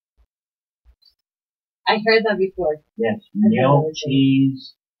 I heard that before. Yes, milk,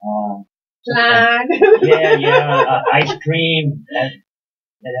 cheese, flan. ice cream.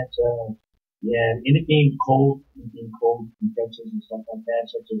 That's anything cold infections and stuff like that,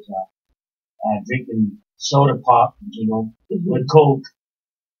 such as drinking soda pop, with Coke,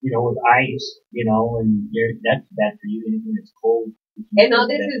 with ice, and that's bad for you. Anything that's cold. And all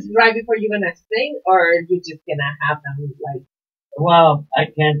this is right before you're gonna sing, or you're just gonna have them like. Well, I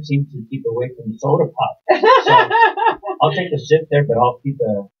can't seem to keep away from the soda pop, so I'll take a sip there, but I'll keep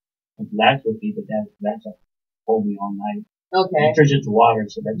a glass with me. But that's hold me all night. Okay. It turns into water,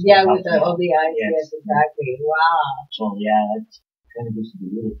 so that's with all the ice. Yes, exactly. Wow. So that's kind of just a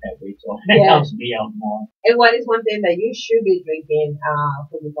little that way, so it helps me out more. And what is one thing that you should be drinking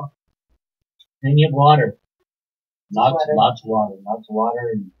for the book? Plenty of water. Lots of water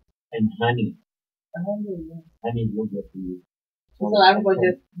and honey. Honey is real good for you. So everyone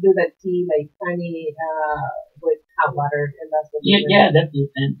just do the tea like honey with hot water, and that's what. That's it.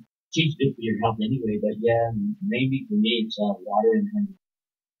 And tea's good for your health anyway, but maybe for me it's water and honey.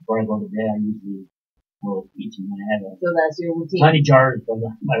 Before I go to bed, I usually will eat them when I have so that's your routine. Honey jars from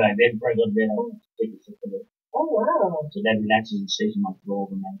my bed. Before I go to bed, I'll take a sip of it. Oh wow! So that relaxes and stays in my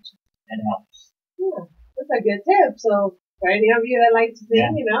throat overnight. So that helps. Yeah, that's a good tip. So for any of you that like to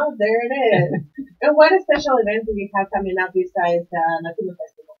sing, there it is. And what special events do you have coming up besides Latino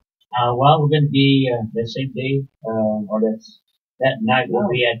Festival? Well, we're going to be the same day, or that night we'll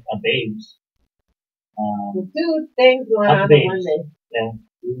be at a Babes. The two things going on one day. Yeah,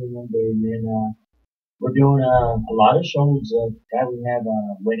 one day, and then we're doing a lot of shows. We have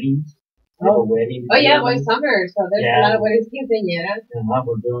weddings. We have a wedding. Oh yeah, well, it's summer, so there's a lot of weddings.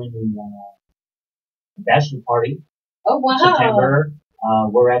 We're doing the bachelor party. Oh wow! September.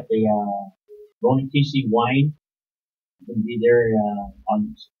 We're at the Going TC Wine. We're gonna be there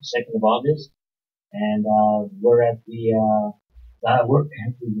on the 2nd of August, and we're at the we're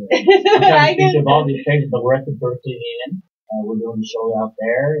everywhere. I'm trying to think of all these places, but we're at the Berkeley Inn. We're doing the show out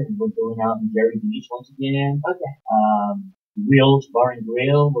there, and we're doing out in Jerry Beach once again. Okay. Wheels Bar and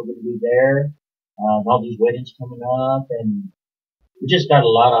Grill, we're going to be there. All these weddings coming up, and we just got a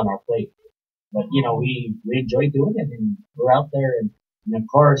lot on our plate. But we enjoy doing it, and we're out there, and of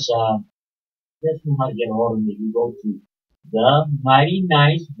course, you guys know how to get a hold of me. You go to the Mighty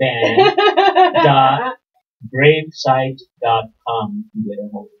Nice Band gravesite.com. You can get a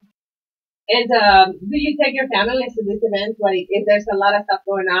hold of me. And do you take your families to these events? Like, if there's a lot of stuff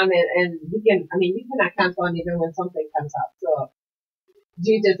going on, and you cannot cancel on even when something comes up. So,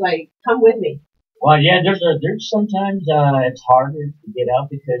 do you just come with me? Well, yeah, there's sometimes it's harder to get out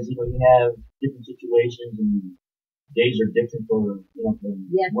because you have different situations and days are different from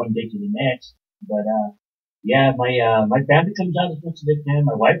one day to the next. But yeah, my family comes out as much as they can.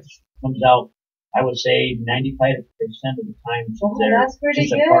 My wife comes out. I would say 95% of the time she's there. That's pretty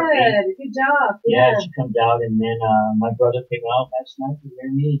good. Good job. Yeah, she comes out, and then my brother came out last night to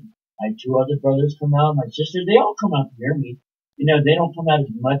hear me. My 2 other brothers come out. My sister, they all come out to hear me. They don't come out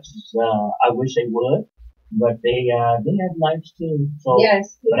as much as I wish they would, but they have lives too. So,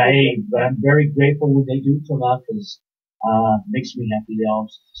 yes. But I'm very grateful when they do come out because makes me happy. They all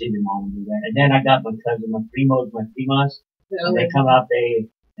see their mom and do that. And then I got my cousin, my primas, and they come out.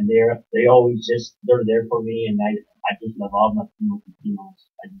 They always they're there for me, and I just love all my primos and primas.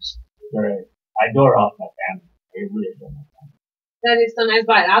 I adore all my family. I really adore my family. That is so nice,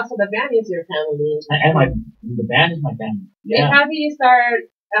 but also the band is your family. And the band is my family. Yeah. And how do you start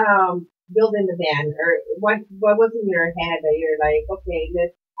building the band, or what was in your head that you're like, okay,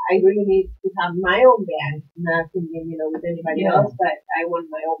 I really need to have my own band, not thinking with anybody else, but I want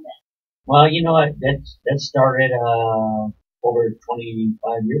my own band. Well, that started over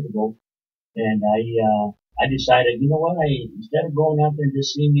 25 years ago, and I decided, instead of going out there and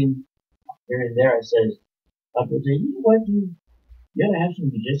just singing here and there, I said, you know what, you gotta have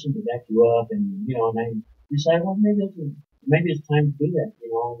some musicians to back you up, and and I decided, well, maybe it's time to do that,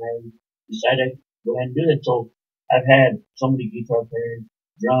 and I decided to go ahead and do that. So I've had so many guitar players,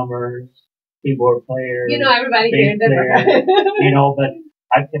 drummers, keyboard players, everybody here, but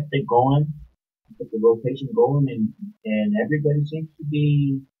I kept it going. Kept the rotation going, and everybody seems to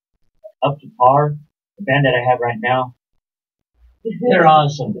be up to par. The band that I have right now, they're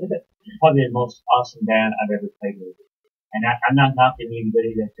awesome. Probably the most awesome band I've ever played with. And I'm not knocking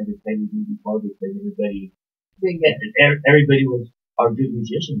anybody that's ever played with me before because everybody are good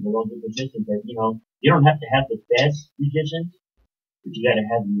musicians. They're all good musicians, but you don't have to have the best musicians, but you got to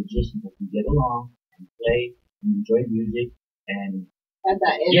have the musicians that can get along and play and enjoy music and have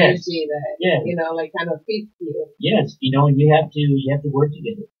that energy that kind of fits you. Yes, and you have to work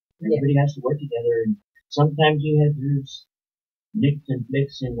together. Everybody has to work together, and sometimes there's nicks and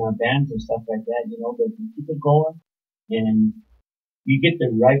flicks in bands and stuff like that, but you keep it going, and you get the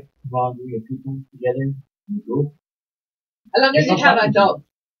right quality of people together in the group. As long as you have adults.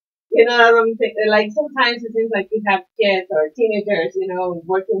 Like sometimes it seems like you have kids or teenagers,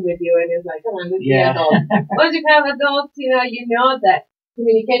 working with you, and it's like, come on, let's be adults. Once you have adults, you know that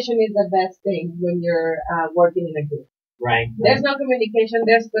communication is the best thing when you're working in a group. Right. There's no communication,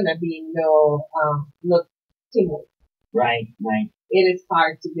 there's gonna be no teamwork. Right. It is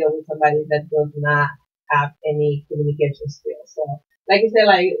hard to deal with somebody that does not have any communication skills. So, like you said,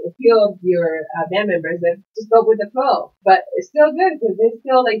 like a few of your band members that just go with the flow, but it's still good because they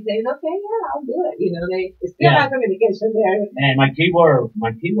still saying, okay, yeah, I'll do it. They still have communication there. And my keyboard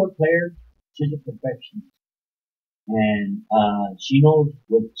player, she's a perfectionist, and she knows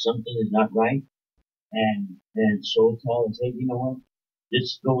when something is not right, and she'll tell us, hey, you know what,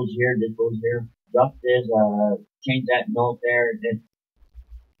 this goes here, drop this, change that note there. And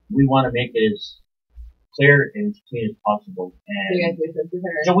we want to make it as clear and as clean as possible. And so you guys listen to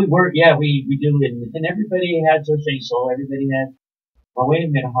her. So we work, we do, and everybody has their say so. Everybody has. Well, wait a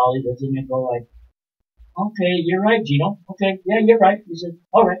minute, Holly, doesn't it go like, okay, you're right, Gino. Okay, yeah, you're right. He said,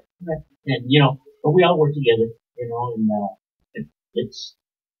 all right. And but we all work together, and it's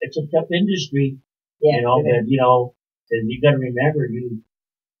a tough industry, but because you got to remember you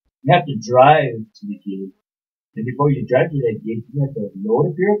have to drive to the gig. And before you drive to that gig, you have to load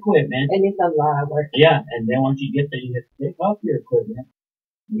up your equipment. And it's a lot of work. Yeah, and then once you get there, you have to take off your equipment.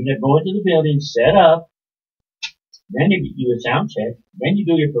 You go into the building, set up, then you do a sound check, then you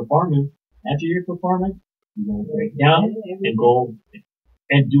do your performance. After your performance, you go break down and go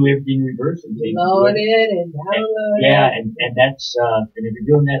and do everything reverse and take load it and download it. Yeah, and that's and if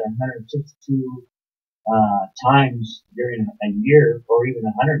you're doing that 162 times during a year, or even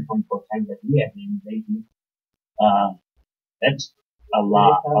 124 times like we have in maybe, that's a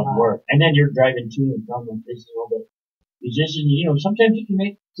lot of work. And then you're driving to and from the places, but musicians, sometimes you can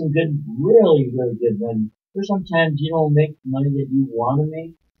make some good, really, really good money. Or sometimes you don't make the money that you want to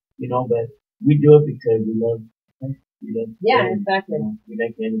make, but we do it because we love. Exactly. We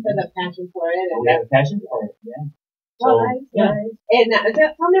like it. There's a passion for it. We have a passion for it. Yeah. So, nice. And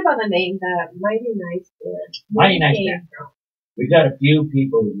tell me about the name, the Mighty Nice Band. Mighty Nice Band. We got a few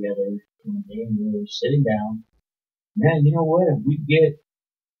people together, and we were sitting down. Man, you know what? If we get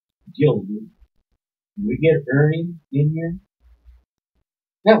Gilby, we get Ernie in here,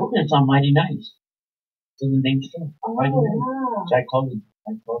 yeah, we're gonna sound mighty nice. So the name stuck. Mighty Nice. Wow. So I called the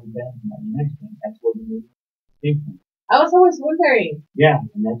band Mighty Nice Band. That's where the name came from. I was always wondering. Yeah,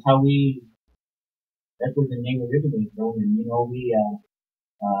 and that's where the name originated from. And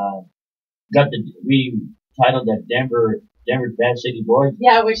we titled that Denver's Bad City Boys.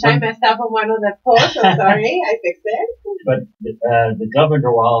 Yeah, which I messed up on one of the posts. I'm sorry, I fixed it. But the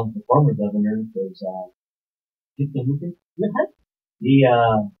governor, the former governor, was Victor Hooper. He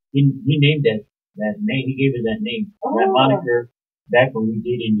named that name. He gave it that name, that moniker, back when we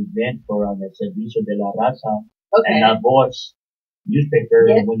did an event for the Servicio de la Raza and La Voz newspaper,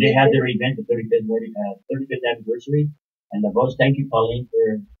 when they had their event, the 35th anniversary, and La Voz, thank you, Pauline,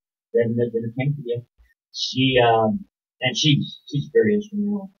 for letting us entertain for you. And she's very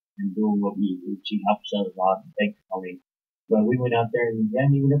instrumental in doing what we do. She helps us a lot. Thank you, Pauline. But we went out there and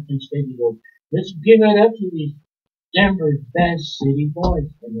then he went up to the stage and goes, let's give it up to these Denver's Best City Boys.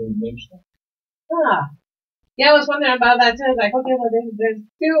 And they made stuff. Yeah, I was wondering about that too. I was like, okay, well, there's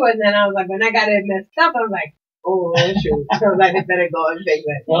two. And then I was like, when I got it messed up, I was like, oh, shoot. I was like, I better go and fix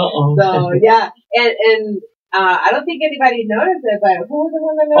it. So, yeah. And I don't think anybody noticed it, but who was the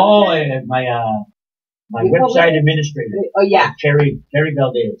one that noticed it? My website administrator. Oh, yeah. Carrie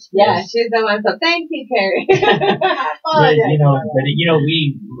Valdez. Yeah, she's the one. So thank you, Carrie. We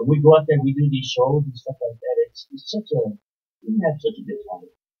go out there and we do these shows and stuff like that. We have such a good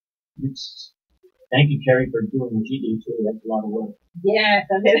time. Thank you, Carrie, for doing what you do too. That's a lot of work. Yes,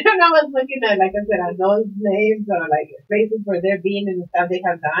 and then I was looking at, like I said, on those names or like places where they're being and the stuff they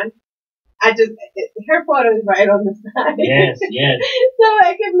have done. Her photo is right on the side. Yes. So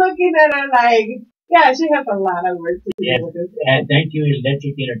I kept looking at her like, yeah, she has a lot of work to do with this. And thank you,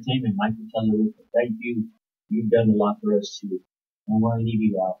 Electric Entertainment, Michael Teller. Thank you. You've done a lot for us too. I want to leave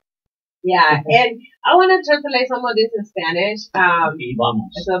you out. Yeah, and I want to translate some of this in Spanish. Y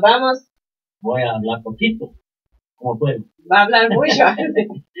vamos. So vamos. Voy a hablar poquito. Como puedo. Va a hablar mucho.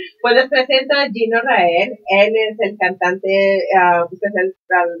 Pues les presento a Gino Rael. Él es el cantante, pues es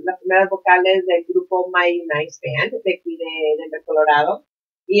las primeras vocales del grupo My Nice Band de aquí de Denver, Colorado.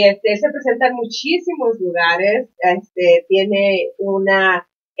 Y se presenta en muchísimos lugares. Tiene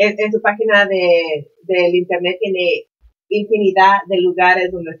en su página del internet tiene infinidad de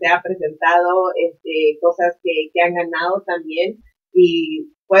lugares donde se ha presentado, cosas que han ganado también.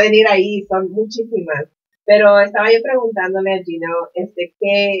 Y pueden ir ahí, son muchísimas. Pero estaba yo preguntándole a Gino,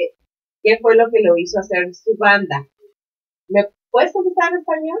 ¿qué fue lo que lo hizo hacer su banda? ¿Me puedes contestar en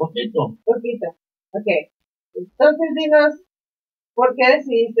español? Poquito. Okay. Entonces, dinos, ¿por qué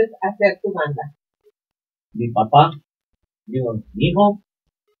decidiste hacer tu banda? Mi papá dijo, hijo,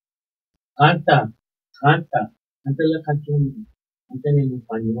 canta la canción, canta en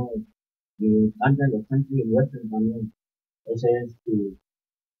español, y canta los country y western también. Ese es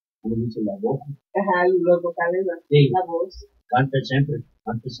 ¿cómo dice? La voz. Ajá, los vocales, la voz. Canta siempre.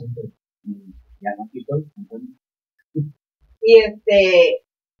 Ya no estoy cantando. Y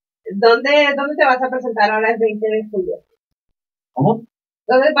 ¿dónde te vas a presentar ahora el 20 de julio? ¿Cómo?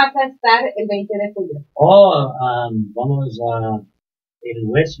 ¿Dónde vas a estar el 20 de julio? Vamos a el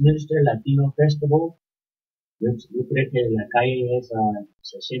Westminster Latino Festival. Yo creo que la calle es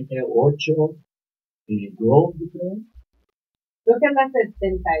 68 Grove, yo creo. Creo que es la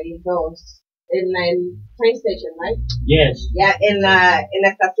 72, en el train station, right? Yes. Ya, en la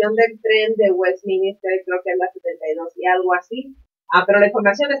estación del tren de Westminster, creo que es la 72 y algo así. Pero la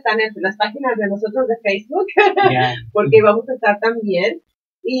información está en las páginas de nosotros de Facebook, porque vamos a estar también.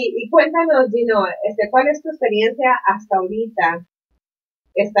 Y cuéntanos, Gino, ¿cuál es tu experiencia hasta ahorita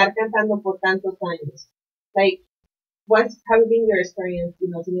estar cantando por tantos años? Like, how has been your experience,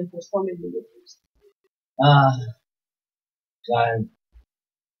 singing for so many years?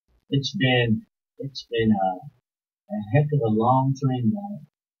 it's been a heck of a long time,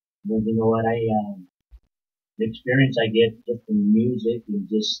 but you know what, the experience I get just from music and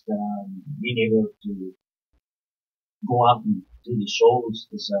just, being able to go out and do the shows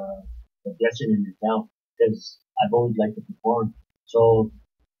is, a blessing in itself, because I've always liked to perform. So,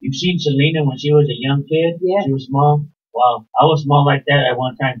 you've seen Selena when she was a young kid? Yeah. She was small? Well, I was small like that at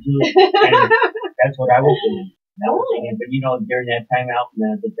one time too, and that's what I was doing. I was singing, but you know, during that time out in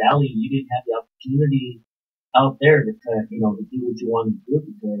the valley, you didn't have the opportunity out there to, to do what you wanted to do,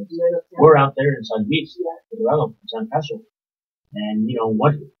 because we're out there in San Luis, Colorado, San Caso. And, you know,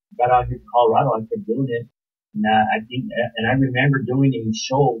 once I got out here to Colorado, I kept doing it. And, I think, and I remember doing a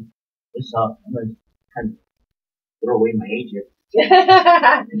show, I'm going to kind of throw away my age here.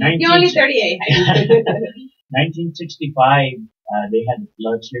 You're only 38. 1965, they had the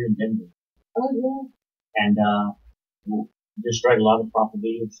floods here in Denver. Oh, yeah. And, destroyed a lot of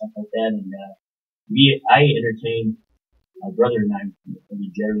property and stuff like that. And, I entertained, my brother and I,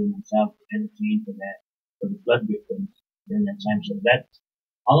 Jerry and myself, entertained for the flood victims during that time. So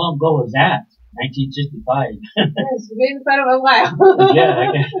how long ago was that? 1965. It's been quite a while. Yeah,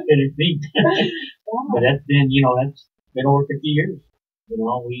 I didn't think. Wow. But that's been over 50 years. You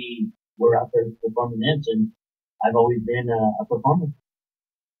know, we're out there performing dance, and I've always been a performer.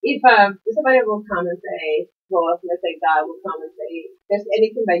 If somebody will come and say, well, let's say God will come and say, there's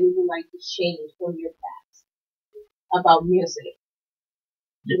anything that you would like to change from your past about music?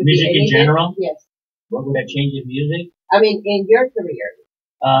 Music in general? Yes. What would I change in music? I mean, in your career.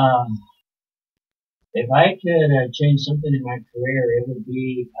 If I could change something in my career, it would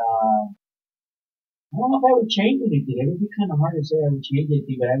be, I don't know if I would change anything. It would be kind of hard to say I would change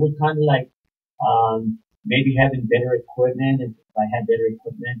anything, but I would kind of like, maybe having better equipment. If I had better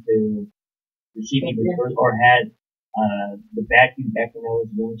equipment to see me first, or had the backing back when I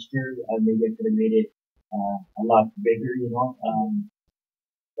was a youngster, maybe I could have made it a lot bigger, you know.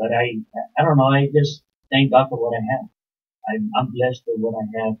 But I don't know. I just thank God for what I have. I'm blessed with what I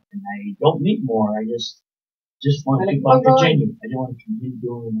have, and I don't need more. I just want to keep on continuing. I just want to continue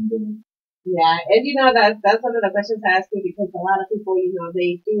doing what I'm doing. Yeah, and you know that's one of the questions I ask you, because a lot of people, you know,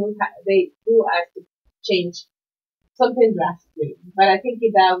 they do ask to change something drastically. But I think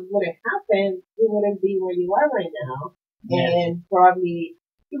if that wouldn't happen, you wouldn't be where you are right now. Yeah. And probably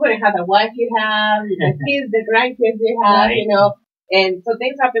you wouldn't have the wife you have, the kids, the grandkids you have, right. You know. And so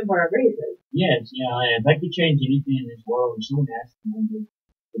things happen for a reason. Yes, you know, if I could change anything in this world, and someone asked me,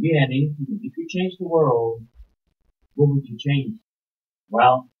 if you had anything, if you could change the world, what would you change?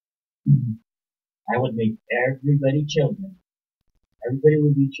 Well, I would make everybody children. Everybody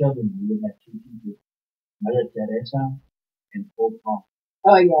would be children. We would have two people. Mother Teresa and Pope Paul.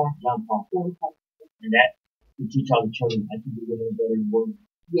 Oh, yeah. John Paul. And that would teach all the children how to be a little better in the world.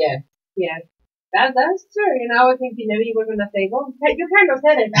 Yes, yes. That's true. You know, I was thinking maybe you were going to say, well, you kind of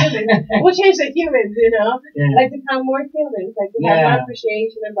said it, humans. We'll change the humans, you know? Yeah. Like to become more humans, like to have more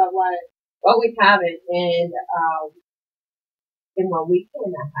appreciation about what we have and what we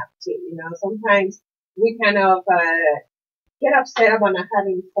cannot have to, you know? Sometimes we kind of get upset about not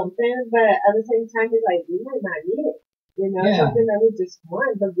having something, but at the same time, it's like, we might not need it. You know, something that we just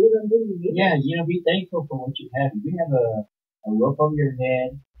want, but we don't really need it. Yeah, you know, be thankful for what you have. If you have a roof over your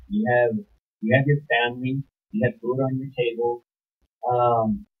head, you have your family, you have food on your table, all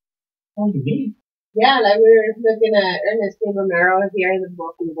you need. Yeah, like we were looking at Ernestine Romero here in the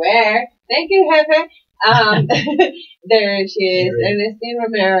book Beware. Thank you, Heather. There she is, Ernestine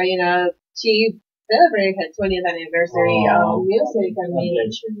Romero, you know, she celebrated her 20th anniversary of music. I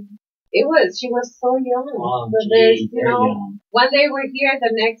mean, she was so young. So there's, you know, young. One day we're here, the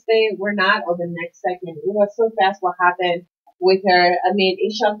next day we're not, or the next second. It was so fast what happened with her. I mean,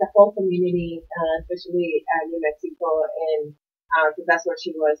 it shocked the whole community, especially New Mexico, and because that's where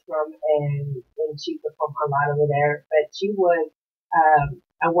she was from, and she performed a lot over there. But she was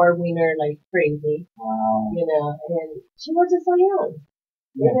award winner like crazy, you know, and she was just so young.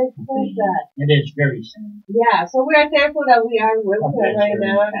 Yeah, it is so sad. It is very sad. Yeah, so we are thankful that we are with her right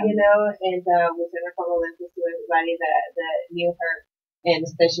now, you know, and we send our condolences to everybody that knew her, and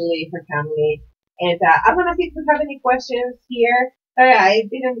especially her family. And I'm gonna see if we have any questions here. Sorry, I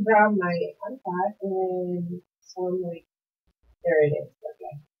didn't grab my iPad, and so I'm like, there it is.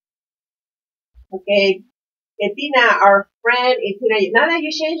 Okay. Etina, our friend Etina. Now that you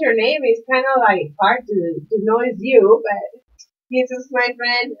changed your name, it's kind of like hard to know it's you, but this is my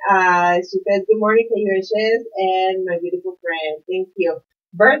friend. She says, good morning, KUHS, and my beautiful friend. Thank you.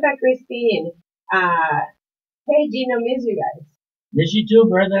 Bertha Christine. Hey, Gino, miss you guys. Miss you too,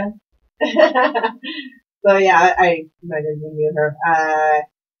 Bertha. So yeah, I might have knew her.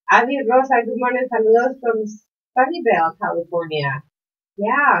 Abby Rosa, good morning, saludos from Sunnyvale, California.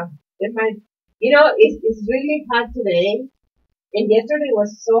 Yeah, it might, it's really hot today. And yesterday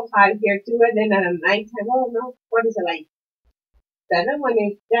was so hot here too. And then at nighttime, oh no, what is it like? 7 when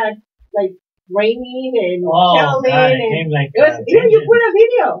it got like raining and chilling. Like, you put a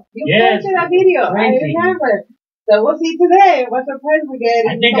video. Posted a video. Crazy. I remember. So we'll see today what surprise we get.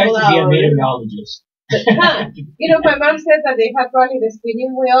 I think I should be a meteorologist. My mom says that they have probably the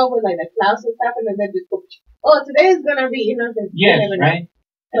spinning wheel with like the clouds and stuff, and then they just go, oh, today is gonna be, yes, right.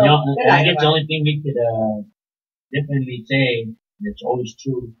 So, I guess the only thing we could definitely say that's always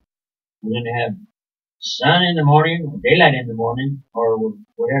true, we're gonna have sun in the morning, or daylight in the morning, or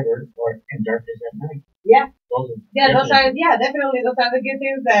whatever, and darkness at night. Yeah. Definitely those are the good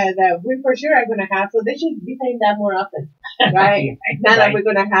things that we for sure are gonna have. So they should be saying that more often, right? Now that we're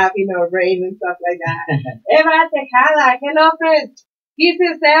gonna have, rain and stuff like that. Eva Tejada, hello friends. This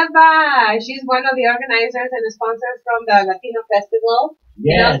is Eva. She's one of the organizers and the sponsors from the Latino Festival.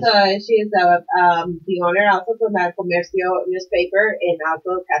 Yes. And also she's the owner also from the Comercio newspaper and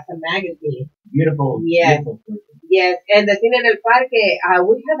also Casa Magazine. Beautiful. Yes. Beautiful. Yes, and the Cine en el Parque,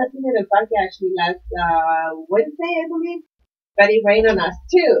 we had a Cine en el Parque actually last Wednesday, I believe, but it rained on us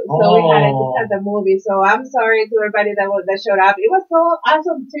too, so we had to cut the movie. So I'm sorry to everybody that showed up. It was so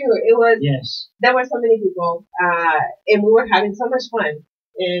awesome too. It was. Yes. There were so many people, and we were having so much fun.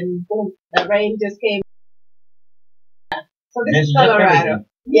 And boom, the rain just came. So this is Colorado.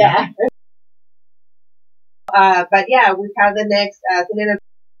 Yeah. But yeah, we have the next Cine en el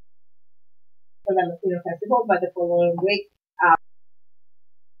for the Latino Festival, but the following week, our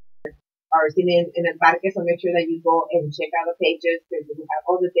Cine en el Parque, so make sure that you go and check out the pages because we have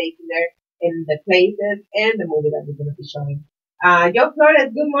all the dates in there and the places and the movie that we're going to be showing. Joe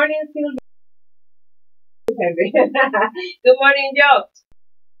Flores, good morning, Sylvia. Good morning, Joe.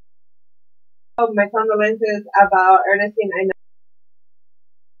 My condolences about Ernestine, I know,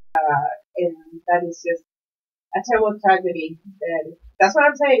 and that is just a terrible tragedy. And that's what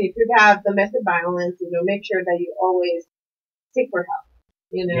I'm saying. If you have domestic violence, make sure that you always seek for help.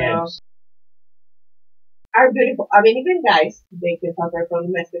 Yes. Are beautiful. I mean, even guys, they can suffer from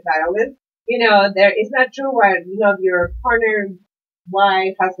domestic violence. It's not true what, your partner,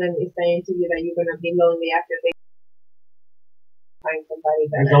 wife, husband is saying to you that you're going to be lonely after they find somebody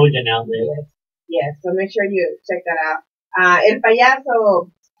better. There's always an outlet. Yes. So make sure you check that out. El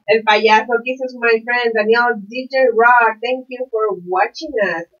payaso, kisses my friend Daniel DJ Rock. Thank you for watching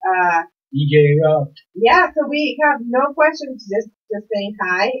us. DJ Rock. Yeah, so we have no questions, just saying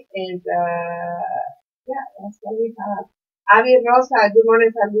hi, and that's what we have. Abby Rosa, good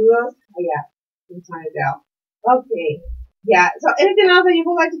morning, saludos. Oh yeah, some time ago. Okay, yeah. So anything else that you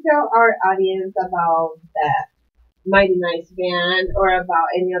would like to tell our audience about the Mighty Nice Band, or about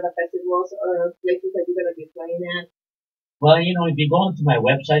any other festivals or places that you're gonna be playing at? Well, if you go onto my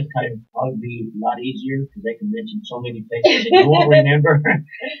website, it's kind of probably be a lot easier because I can mention so many places that you won't remember.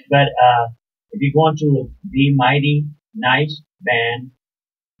 But if you go onto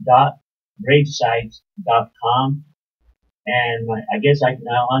themightyniceband.bravesites.com, and I guess I can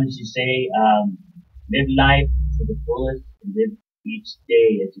honestly say, live life to the fullest and live each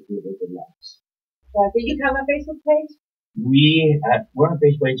day as if it was the last. Do you have a Facebook page? We're on a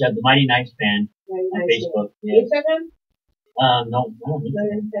Facebook page at the Mighty Nice Band on Facebook. Yes. Instagram? No, I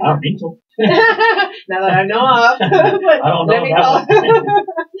don't think so. Now that I know of. I don't know that one.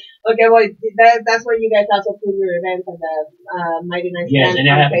 Okay, well, that's where you guys also put your events on the Mighty Nice Band. Yes, and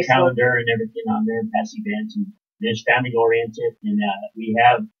they have a calendar and everything on there, past events, and it's family oriented. And we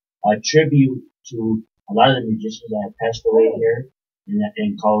have a tribute to a lot of the musicians that have passed away here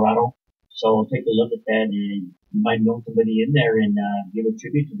in Colorado. So take a look at that, and you might know somebody in there and give a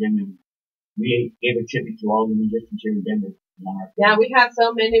tribute to them. And we gave a tribute to all the musicians here in Denver. Yeah, we have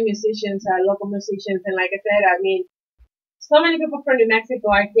so many musicians, local musicians, and like I said, I mean, so many people from New Mexico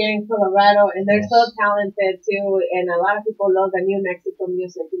are here in Colorado, and they're so talented too, and a lot of people love the New Mexico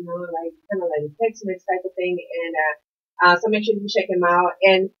music, like kind of like Tex-Mex type of thing, and so make sure you check them out.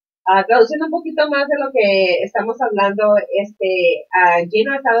 And traduciendo un poquito más de lo que estamos hablando,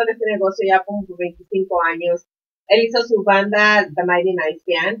 Gino ha estado en este negocio ya como por 25 años. Él hizo su banda, The Mighty Nice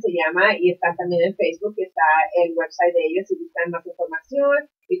Band, se llama, y está también en Facebook, está el website de ellos, si buscan más información,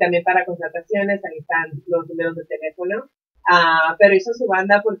 y también para contrataciones, ahí están los números de teléfono. Pero hizo su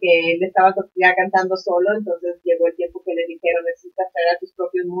banda porque él estaba ya cantando solo, entonces llegó el tiempo que le dijeron, necesitas traer a tus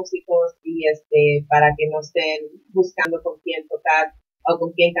propios músicos, y para que no estén buscando con quién tocar, o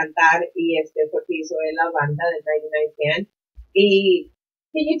con quién cantar, y fue que hizo él la banda de Mighty Nice Band. Y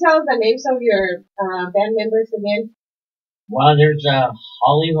can you tell us the names of your band members again? Well, there's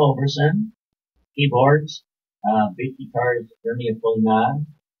Holly Hoverson, keyboards, bass guitar is Ernie Apolinar,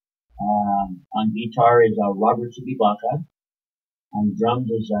 on guitar is Robert Subibaka, on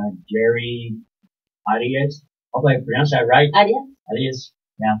drums is Jerry Arias. Hope I pronounced that right. Arias. Arias,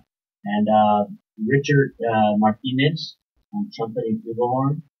 yeah. And Richard Martinez on trumpet and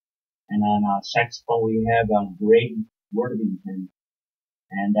flugelhorn. And on saxophone we have Greg Worthington.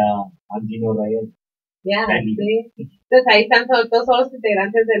 And I'm Gino Reyes. Ya, sí. Entonces ahí están todos los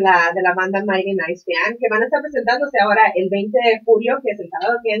integrantes de la banda Mighty Nice Band que van a estar presentándose ahora el 20 de julio, que es el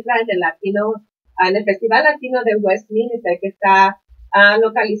sábado que entra en el Festival Latino de Westminster, que está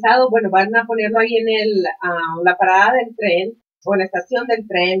localizado, bueno, van a ponerlo ahí en la parada del tren, o en la estación del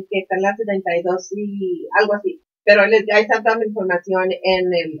tren, que está en la 72 y algo así. Pero ahí está toda la información en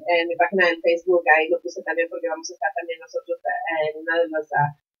mi página de Facebook, ahí lo puse también porque vamos a estar también nosotros en una de las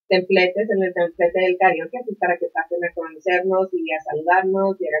templetes, en el templete del karaoke, así para que pasen a conocernos y a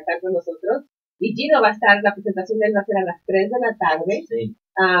saludarnos y a cantar con nosotros. Y Gino va a estar, la presentación de él va a ser a las 3 de la tarde. Sí.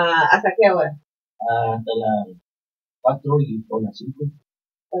 ¿Hasta qué hora? Hasta las 4 y por las 5.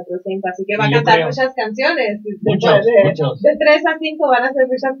 4 o 5, así que va a cantar muchas canciones. Muchos. De 3 a 5 van a ser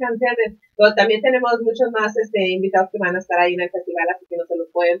muchas canciones. Pero también tenemos muchos más invitados que van a estar ahí en el festival, así que no se los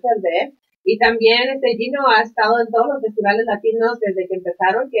pueden perder. Y también Gino ha estado en todos los festivales latinos desde que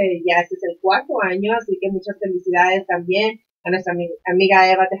empezaron, que ya este es el 4º año, así que muchas felicidades también a nuestra amiga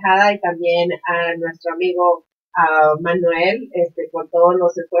Eva Tejada y también a nuestro amigo Manuel, por todos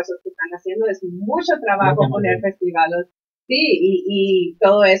los esfuerzos que están haciendo. Es mucho trabajo poner festivales, sí, y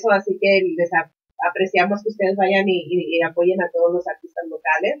todo eso, así que les apreciamos que ustedes vayan y apoyen a todos los artistas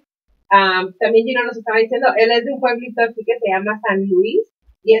locales. También Gino nos estaba diciendo, él es de un pueblito aquí que se llama San Luis,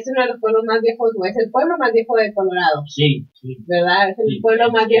 y es uno de los pueblos más viejos, no es el pueblo más viejo de Colorado. Sí. ¿Verdad? Es el pueblo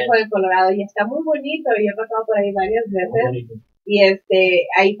más viejo de Colorado y está muy bonito. Yo he pasado por ahí varias veces. Y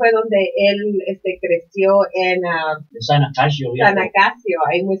ahí fue donde él creció en San Acacio. San Acacio,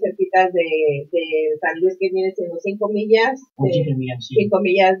 ahí muy cerquita de San Luis, que viene siendo 5 millas. 5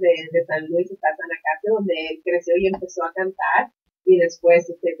 millas de San Luis está San Acacio, donde él creció y empezó a cantar. Y después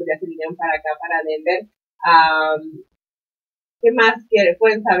pues ya se vinieron para acá, para Denver. ¿Qué más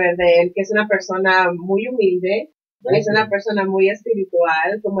pueden saber de él? Que es una persona muy humilde, es una persona muy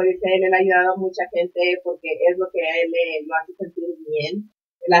espiritual, como dice él ha ayudado a mucha gente porque es lo que a él lo hace sentir bien.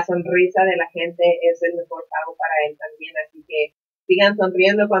 La sonrisa de la gente es el mejor pago para él también, así que sigan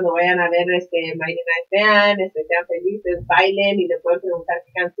sonriendo cuando vayan a ver Mighty Nice Band, sean felices, bailen y le pueden preguntar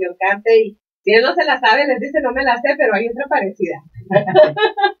qué canción cante y si él no se la sabe, les dice no me la sé, pero hay otra parecida.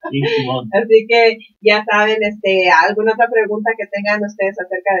 Así que ya saben, alguna otra pregunta que tengan ustedes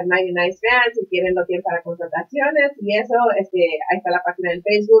acerca de Mighty Nice Band, si quieren lo tienen para contrataciones y eso, ahí está la página en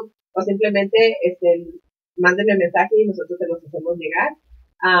Facebook, o simplemente mándenme mensaje y nosotros se los hacemos llegar.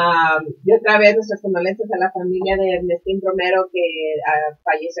 Y otra vez nuestras condolencias a la familia de Ernestín Romero, que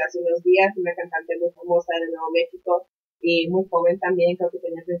falleció hace unos días, una cantante muy famosa de Nuevo México y muy joven también, creo que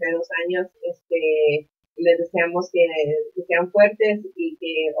tenía 32 años. Les deseamos que sean fuertes y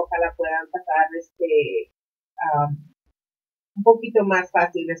que ojalá puedan pasar un poquito más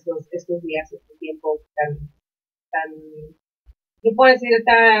fácil estos días, este tiempo tan, no puedo decir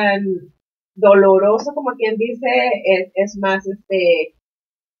tan doloroso como quien dice, es más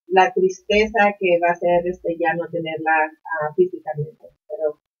la tristeza que va a ser ya no tenerla físicamente,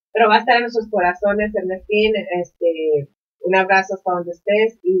 pero va a estar en nuestros corazones, Ernestín. Un abrazo hasta donde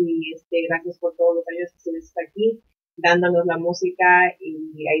estés y gracias por todos los años que estuviste aquí dándonos la música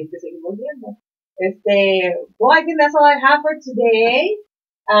y ahí te seguimos viendo. Well, I think that's all I have for today.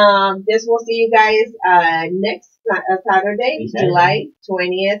 This will see you guys next Saturday, July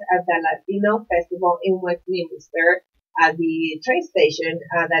 20th at the Latino Festival in Westminster at the train station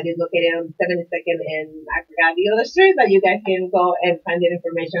that is located on 72nd and I forgot the other street, but you guys can go and find that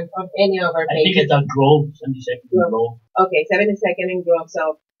information on any of our pages. I think it's on Grove, 72nd and Grove. Okay, 72nd and Grove.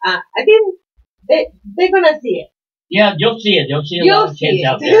 So I think they're gonna see it. Yeah, you'll see it. You'll see a lot of kids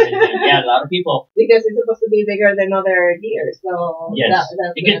out there. Yeah, a lot of people. Because it's supposed to be bigger than other years. So yes,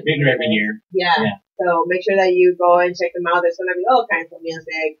 it gets bigger every year. Yeah. So make sure that you go and check them out. There's gonna be all kinds of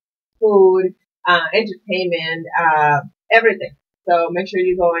music, food, entertainment, everything. So make sure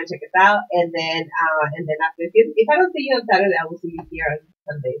you go and check it out, and then after, if I don't see you on Saturday, I will see you here on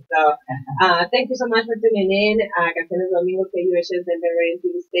Sunday. So thank you so much for tuning in a Canciones Domingo KUHS Denver Radio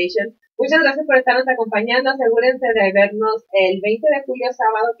TV Station. Muchas gracias por estarnos acompañando. Asegúrense de vernos el 20 de julio,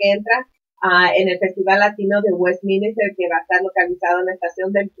 sábado que entra, en el Festival Latino de Westminster, que va a estar localizado en la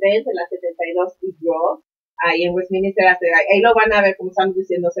estación del tren de la 72 y Grove, ahí en Westminster. Ahí lo van a ver, como estamos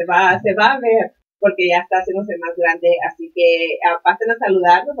diciendo, se va a ver porque ya está haciéndose más grande, así que pasen a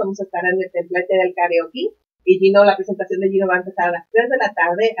saludarnos, vamos a estar en el templete del karaoke, y Gino, la presentación de Gino va a empezar a las 3 de la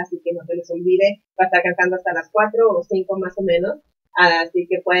tarde, así que no se les olvide, va a estar cantando hasta las 4 o 5 más o menos, así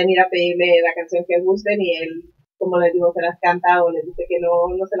que pueden ir a pedirle la canción que gusten y él, como les digo, se las canta o les dice que no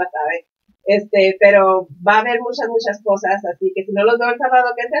se la sabe. Pero va a haber muchas cosas, así que si no los veo el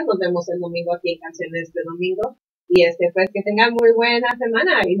sábado que sea, nos vemos el domingo aquí en Canciones de Domingo. Y pues que tengan muy buena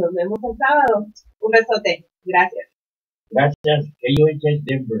semana y nos vemos el sábado. Un besote. Gracias. Gracias. KUHS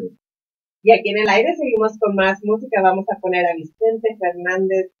Denver. Y aquí en el aire seguimos con más música. Vamos a poner a Vicente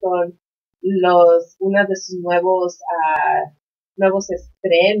Fernández con uno de sus nuevos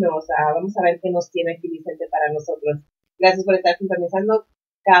estrenos. Vamos a ver qué nos tiene aquí Vicente para nosotros. Gracias por estar sintonizando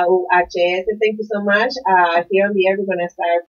KUHS. Thank you so much. Here on the air, we're going to start